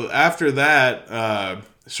 so after that,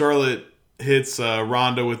 Charlotte hits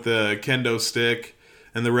Ronda with the kendo stick,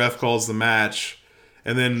 and the ref calls the match.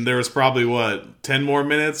 And then there was probably, 10 more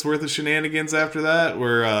minutes worth of shenanigans after that,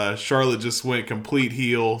 where Charlotte just went complete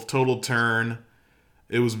heel, total turn.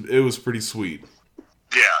 It was pretty sweet.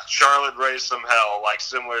 Yeah, Charlotte raised some hell, like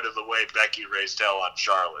similar to the way Becky raised hell on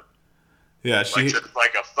Charlotte. Yeah, she...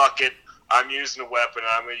 Like a fuck it, I'm using a weapon,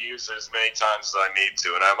 and I'm going to use it as many times as I need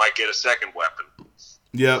to, and I might get a second weapon.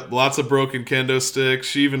 Yep, lots of broken kendo sticks.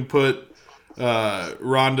 She even put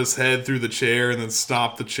Ronda's head through the chair and then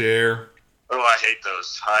stomped the chair. Oh, I hate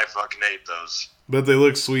those. I fucking hate those. But they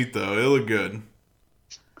look sweet, though. They look good.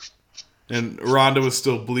 And Ronda was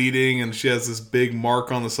still bleeding, and she has this big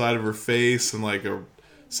mark on the side of her face, and like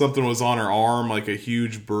something was on her arm, like a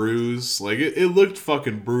huge bruise. Like, it looked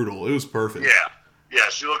fucking brutal. It was perfect. Yeah,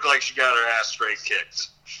 she looked like she got her ass straight kicked.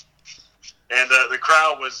 And the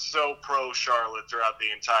crowd was so pro Charlotte throughout the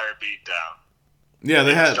entire beatdown. Yeah,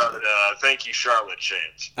 they had thank you Charlotte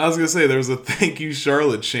chant. I was gonna say there was a thank you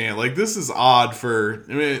Charlotte chant. Like, this is odd for.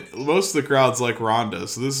 I mean, most of the crowd's like Ronda,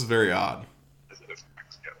 so this is very odd.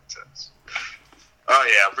 Oh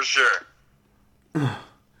yeah, for sure.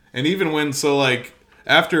 And even when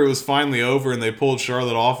after it was finally over and they pulled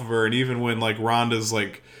Charlotte off of her, and even when like Ronda's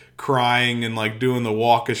like crying and like doing the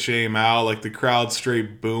walk of shame out, like the crowd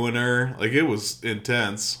straight booing her, like it was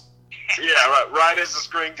intense. Yeah, right as the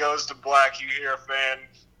screen goes to black, you hear a fan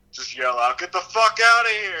just yell out, "Get the fuck out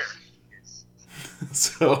of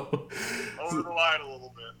So Over the line a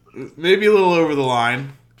little bit. maybe a little over the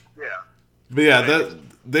line. Yeah. But yeah, that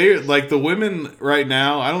they like the women right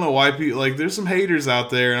now. I don't know why people like. There's some haters out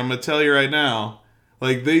there, and I'm gonna tell you right now.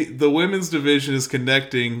 Like the women's division is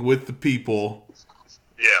connecting with the people.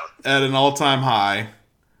 Yeah. At an all-time high.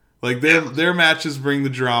 Like their matches bring the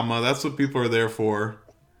drama. That's what people are there for.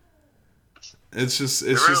 It's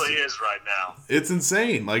really is right now. It's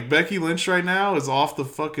insane. Like Becky Lynch right now is off the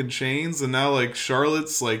fucking chains, and now like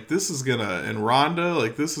Charlotte's like this is gonna, and Ronda,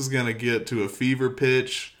 like this is gonna get to a fever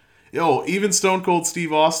pitch. Yo, even Stone Cold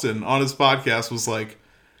Steve Austin on his podcast was like,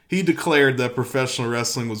 he declared that professional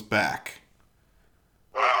wrestling was back.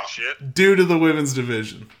 Wow. Shit. Due to the women's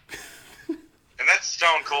division. And that's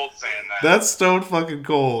Stone Cold saying that. That's Stone fucking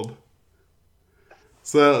Cold.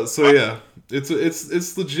 So yeah,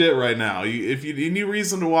 it's legit right now. If you need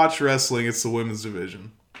reason to watch wrestling, it's the women's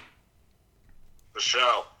division. For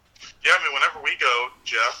sure. Yeah, I mean, whenever we go,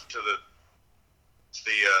 Jeff, to the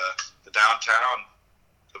downtown,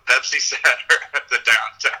 the Pepsi Center, the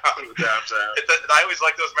downtown, I always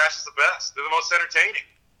like those matches the best. They're the most entertaining.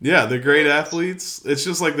 Yeah, they're great athletes. It's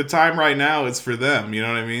just like the time right now, it's for them. You know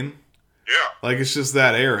what I mean? Yeah. Like it's just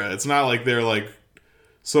that era. It's not like they're like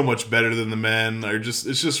so much better than the men. Or it's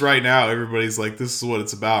just right now. Everybody's like, this is what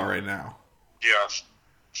it's about right now.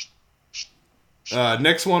 Yeah.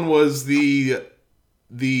 Next one was the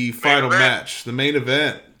final match, the main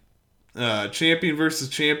event. Champion versus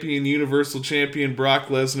champion, Universal Champion Brock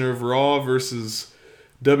Lesnar of Raw versus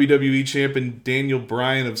WWE Champion Daniel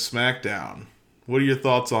Bryan of SmackDown. What are your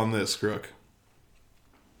thoughts on this, Crook?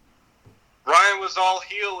 Bryan was all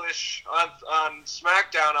heelish on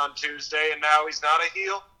SmackDown on Tuesday, and now he's not a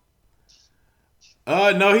heel?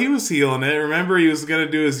 No, he was healing it. Remember, he was going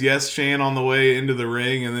to do his yes chant on the way into the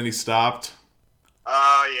ring, and then he stopped? Yeah,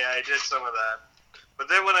 I did some of that. But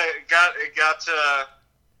then when it got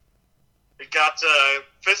to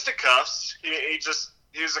fisticuffs, he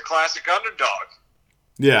was a classic underdog.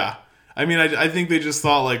 Yeah. I mean, I think they just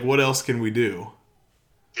thought, like, what else can we do?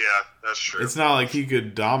 Yeah, that's true. It's not like he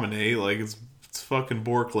could dominate. Like, it's fucking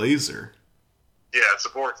Bork Laser. Yeah, it's a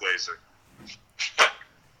Bork Laser.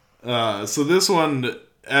 So this one,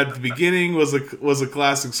 at the beginning, was a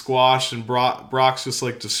classic squash, and Brock's just,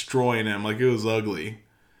 like, destroying him. Like, it was ugly.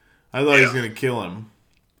 I thought he was going to kill him.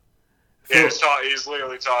 Yeah, he's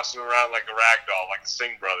literally tossing him around like a rag doll, like the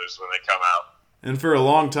Singh brothers when they come out. And for a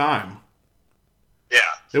long time. Yeah.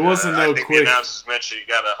 It wasn't no I think quick... the announcers mentioned he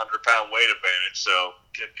got a 100-pound weight advantage, so...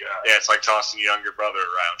 Good God. Yeah, it's like tossing your younger brother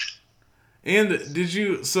around. And did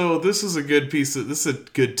you... So this is a good piece of... This is a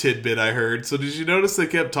good tidbit I heard. So did you notice they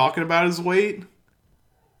kept talking about his weight?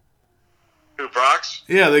 Who, Brock's?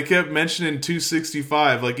 Yeah, they kept mentioning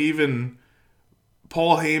 265. Like, even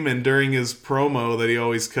Paul Heyman, during his promo that he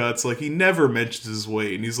always cuts, like, he never mentions his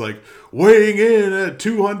weight. And he's like, weighing in at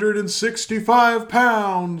 265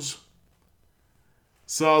 pounds.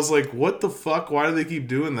 So I was like, what the fuck? Why do they keep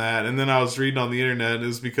doing that? And then I was reading on the internet, and it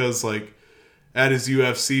was because, like, at his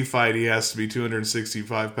UFC fight, he has to be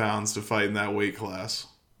 265 pounds to fight in that weight class.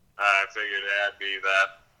 I figured it had to be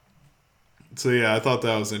that. So yeah, I thought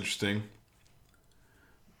that was interesting.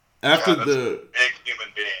 After that's a big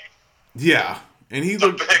human being. Yeah. And he It's a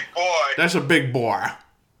looked... big boy. That's a big boy.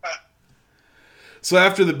 So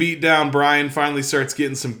after the beatdown, Bryan finally starts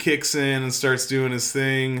getting some kicks in and starts doing his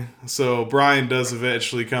thing. So Bryan does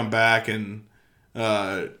eventually come back and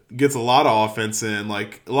gets a lot of offense in,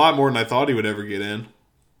 like a lot more than I thought he would ever get in.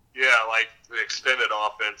 Yeah, like the extended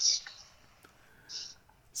offense.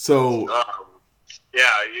 So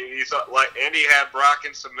yeah, you thought, like, Andy had Brock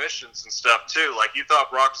in submissions and stuff too. Like, you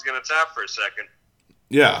thought Brock was going to tap for a second.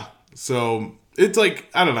 yeah, so it's like,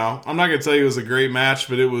 I don't know. I'm not gonna tell you it was a great match,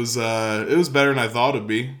 but it was better than I thought it'd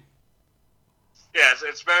be. Yeah,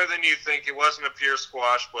 it's better than you think. It wasn't a pure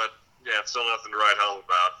squash, but yeah, it's still nothing to write home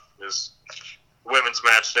about. This women's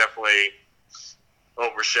match definitely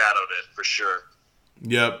overshadowed it for sure.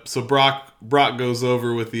 Yep. So Brock goes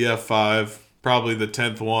over with the F5, probably the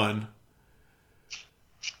 10th one.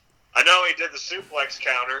 I know he did the suplex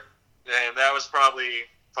counter, and that was probably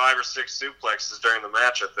 5 or 6 suplexes during the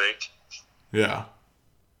match, I think. Yeah.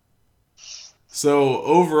 So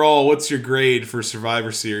overall, what's your grade for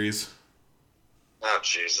Survivor Series? Oh,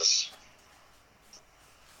 Jesus.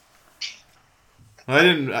 I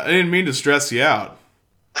didn't mean to stress you out.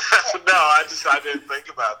 No, I didn't think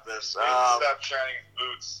about this. Stop shining his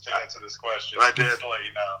boots to answer this question. I did. Just to let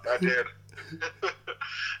you know. I did.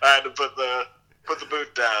 I had to put the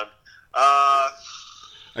boot down.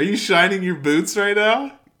 Are you shining your boots right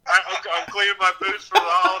now? I'm cleaning my boots for the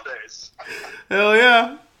holidays. Hell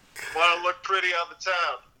yeah. Want to look pretty on the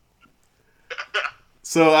town.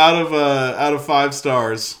 So out of 5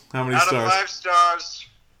 stars, how many stars? Out of 5 stars,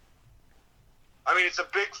 I mean, it's a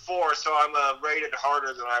big 4, so I'm rated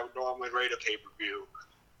harder than I would normally rate a pay-per-view.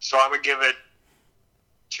 So I'm going to give it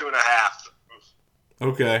 2.5.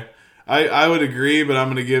 Okay. I would agree, but I'm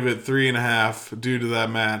going to give it 3.5 due to that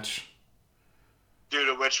match. Due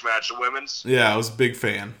to which match? The women's? Yeah, I was a big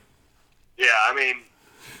fan. Yeah, I mean,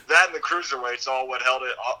 that and the cruiserweights all what held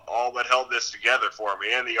this together for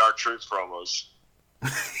me, and the R-Truth promos.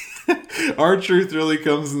 R-Truth really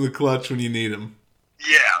comes in the clutch when you need him.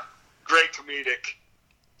 Yeah, great comedic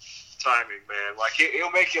timing, man. Like he'll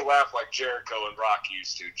make you laugh like Jericho and Rock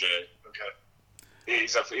used to, Jay. Okay,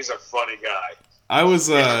 he's a funny guy. I was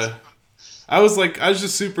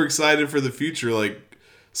just super excited for the future. Like,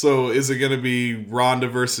 so is it going to be Ronda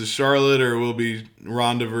versus Charlotte, or will it be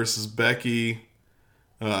Ronda versus Becky?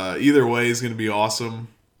 Either way is going to be awesome.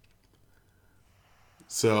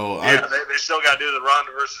 So yeah, they still got to do the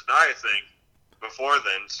Ronda versus Nia thing before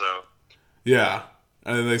then. So yeah,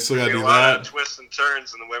 and they still got to do a lot that. of twists and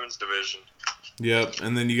turns in the women's division. Yep,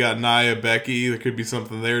 and then you got Nia, Becky. There could be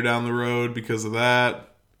something there down the road because of that.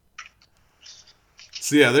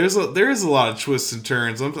 So yeah, there is a lot of twists and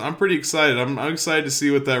turns. I'm pretty excited. I'm excited to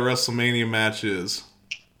see what that WrestleMania match is.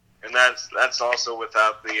 And that's also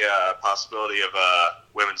without the possibility of a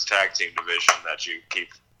women's tag team division that you keep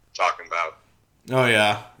talking about. Oh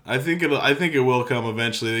yeah, I think it will come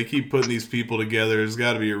eventually. They keep putting these people together. There's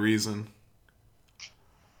got to be a reason.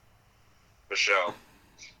 For sure.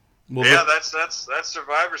 Well, yeah, that's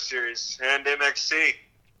Survivor Series and NXT.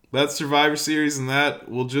 That's Survivor Series, and that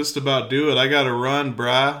will just about do it. I got to run,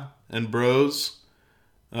 brah and bros,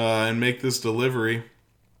 and make this delivery.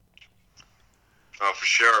 Oh, for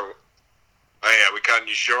sure. Oh yeah, we cutting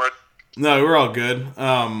you short. No, we're all good.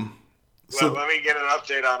 So let me get an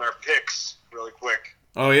update on our picks really quick.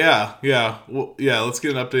 Oh yeah. Well, yeah. Let's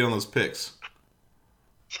get an update on those picks.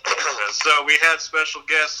 So we had special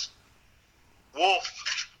guest Wolf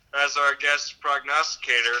as our guest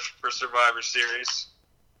prognosticator for Survivor Series.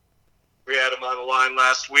 We had him on the line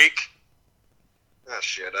last week. Oh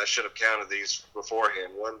shit! I should have counted these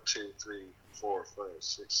beforehand. 1, 2, 3, 4, 5,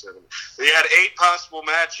 6, 7. We had 8 possible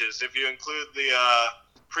matches if you include the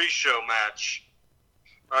pre-show match.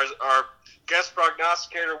 Our guest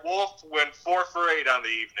prognosticator Wolf went 4 for 8 on the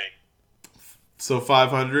evening. So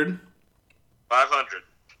 500. 500.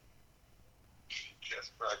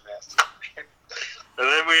 Guest prognosticator. And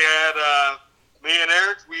then we had me and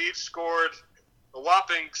Eric. We each scored a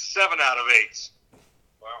whopping 7 out of 8.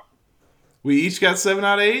 Wow. We each got 7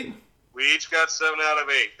 out of 8. We each got 7 out of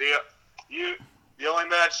 8. The only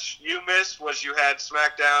match you missed was you had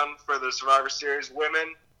SmackDown for the Survivor Series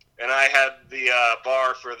women. And I had the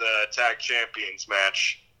bar for the tag champions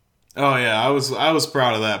match. Oh yeah, I was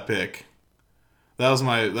proud of that pick. That was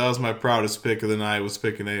my proudest pick of the night. Was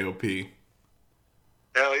picking AOP.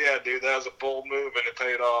 Hell yeah, dude! That was a bold move, and it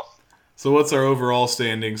paid off. So what's our overall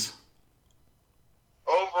standings?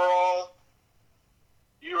 Overall,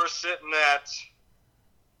 you are sitting at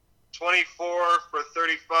 24 for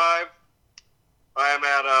 35. I am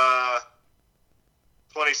at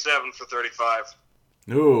 27 for 35.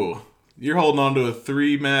 Ooh, you're holding on to a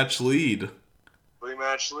 3-match lead.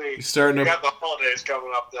 3-match lead. You're starting we to got the holidays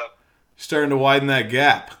coming up, though. Starting to widen that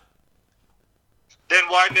gap. Didn't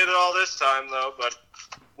widen it all this time, though, but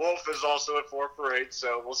Wolf is also at 4 for 8,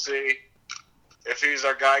 so we'll see if he's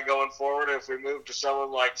our guy going forward, if we move to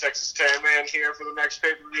someone like Texas Tan Man here for the next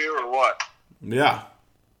pay-per-view, or what? Yeah.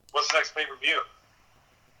 What's the next pay-per-view?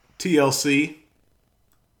 TLC.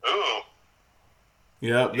 Ooh.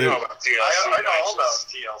 Yep. You know about TLC. I know all about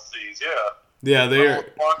TLCs, yeah. Yeah, they're...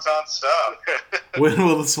 Swanton stuff. When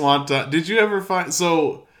will the Swanton... Did you ever find...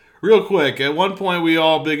 So, real quick, at one point we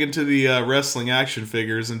all big into the wrestling action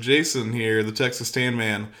figures, and Jason here, the Texas Tan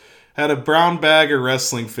Man, had a brown bag of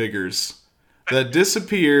wrestling figures that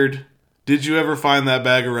disappeared. Did you ever find that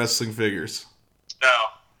bag of wrestling figures? No.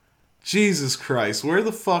 Jesus Christ, where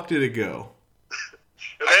the fuck did it go?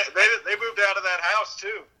 They moved out of that house,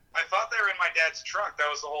 too. I thought they were in my dad's trunk.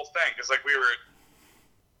 That was the whole thing. Because, like, we were...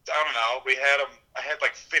 I don't know. We had them. I had,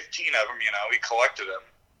 like, 15 of them, you know. We collected them.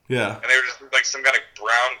 Yeah. And they were just, like, some kind of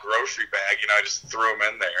brown grocery bag. You know, I just threw them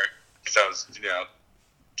in there. Because I was,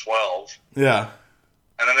 12. Yeah.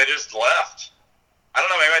 And then they just left. I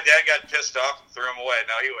don't know. Maybe my dad got pissed off and threw them away.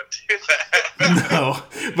 No, he wouldn't do that. No.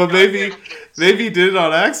 But maybe he did it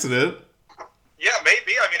on accident. Yeah,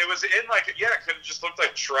 maybe. I mean, it was in, like... Yeah, it could have just looked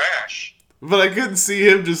like trash. But I couldn't see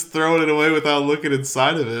him just throwing it away without looking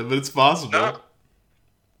inside of it, but it's possible. No.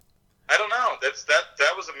 I don't know.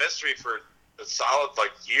 That was a mystery for a solid,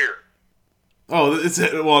 year. Oh,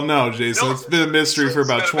 well, no, Jason. It's been a mystery for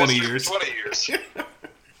about 20 years. 20 years. Who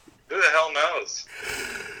the hell knows?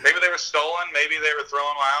 Maybe they were stolen. Maybe they were thrown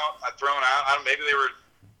out. Maybe they were,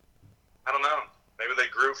 I don't know. Maybe they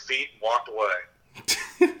grew feet and walked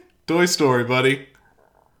away. Toy Story, buddy.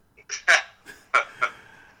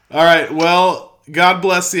 All right, well, God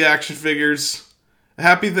bless the action figures.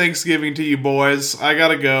 Happy Thanksgiving to you, boys. I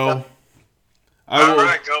gotta go. All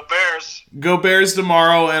right, go Bears. Go Bears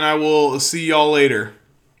tomorrow, and I will see y'all later.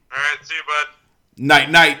 All right, see you, bud.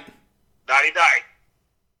 Night. Nighty-night.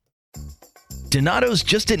 Donato's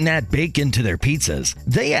just didn't add bacon to their pizzas.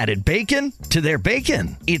 They added bacon to their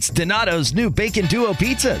bacon. It's Donato's new Bacon Duo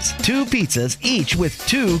pizzas. 2 pizzas, each with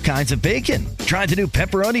 2 kinds of bacon. Try the new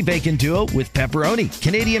Pepperoni Bacon Duo with pepperoni,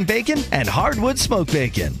 Canadian bacon, and hardwood smoked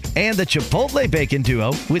bacon. And the Chipotle Bacon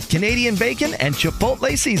Duo with Canadian bacon and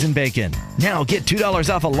Chipotle seasoned bacon. Now get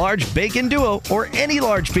 $2 off a large Bacon Duo or any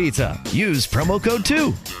large pizza. Use promo code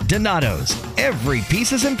 2. Donato's. Every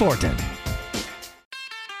piece is important.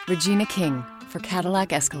 Regina King for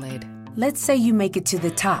Cadillac Escalade. Let's say you make it to the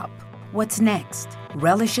top. What's next?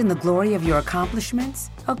 Relish in the glory of your accomplishments?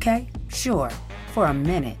 Okay, sure, for a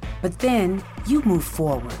minute. But then you move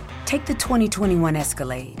forward. Take the 2021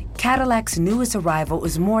 Escalade. Cadillac's newest arrival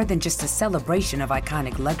is more than just a celebration of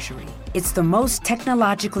iconic luxury. It's the most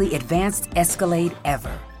technologically advanced Escalade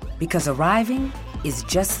ever. Because arriving is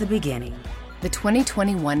just the beginning. The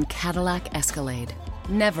 2021 Cadillac Escalade.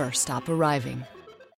 Never stop arriving.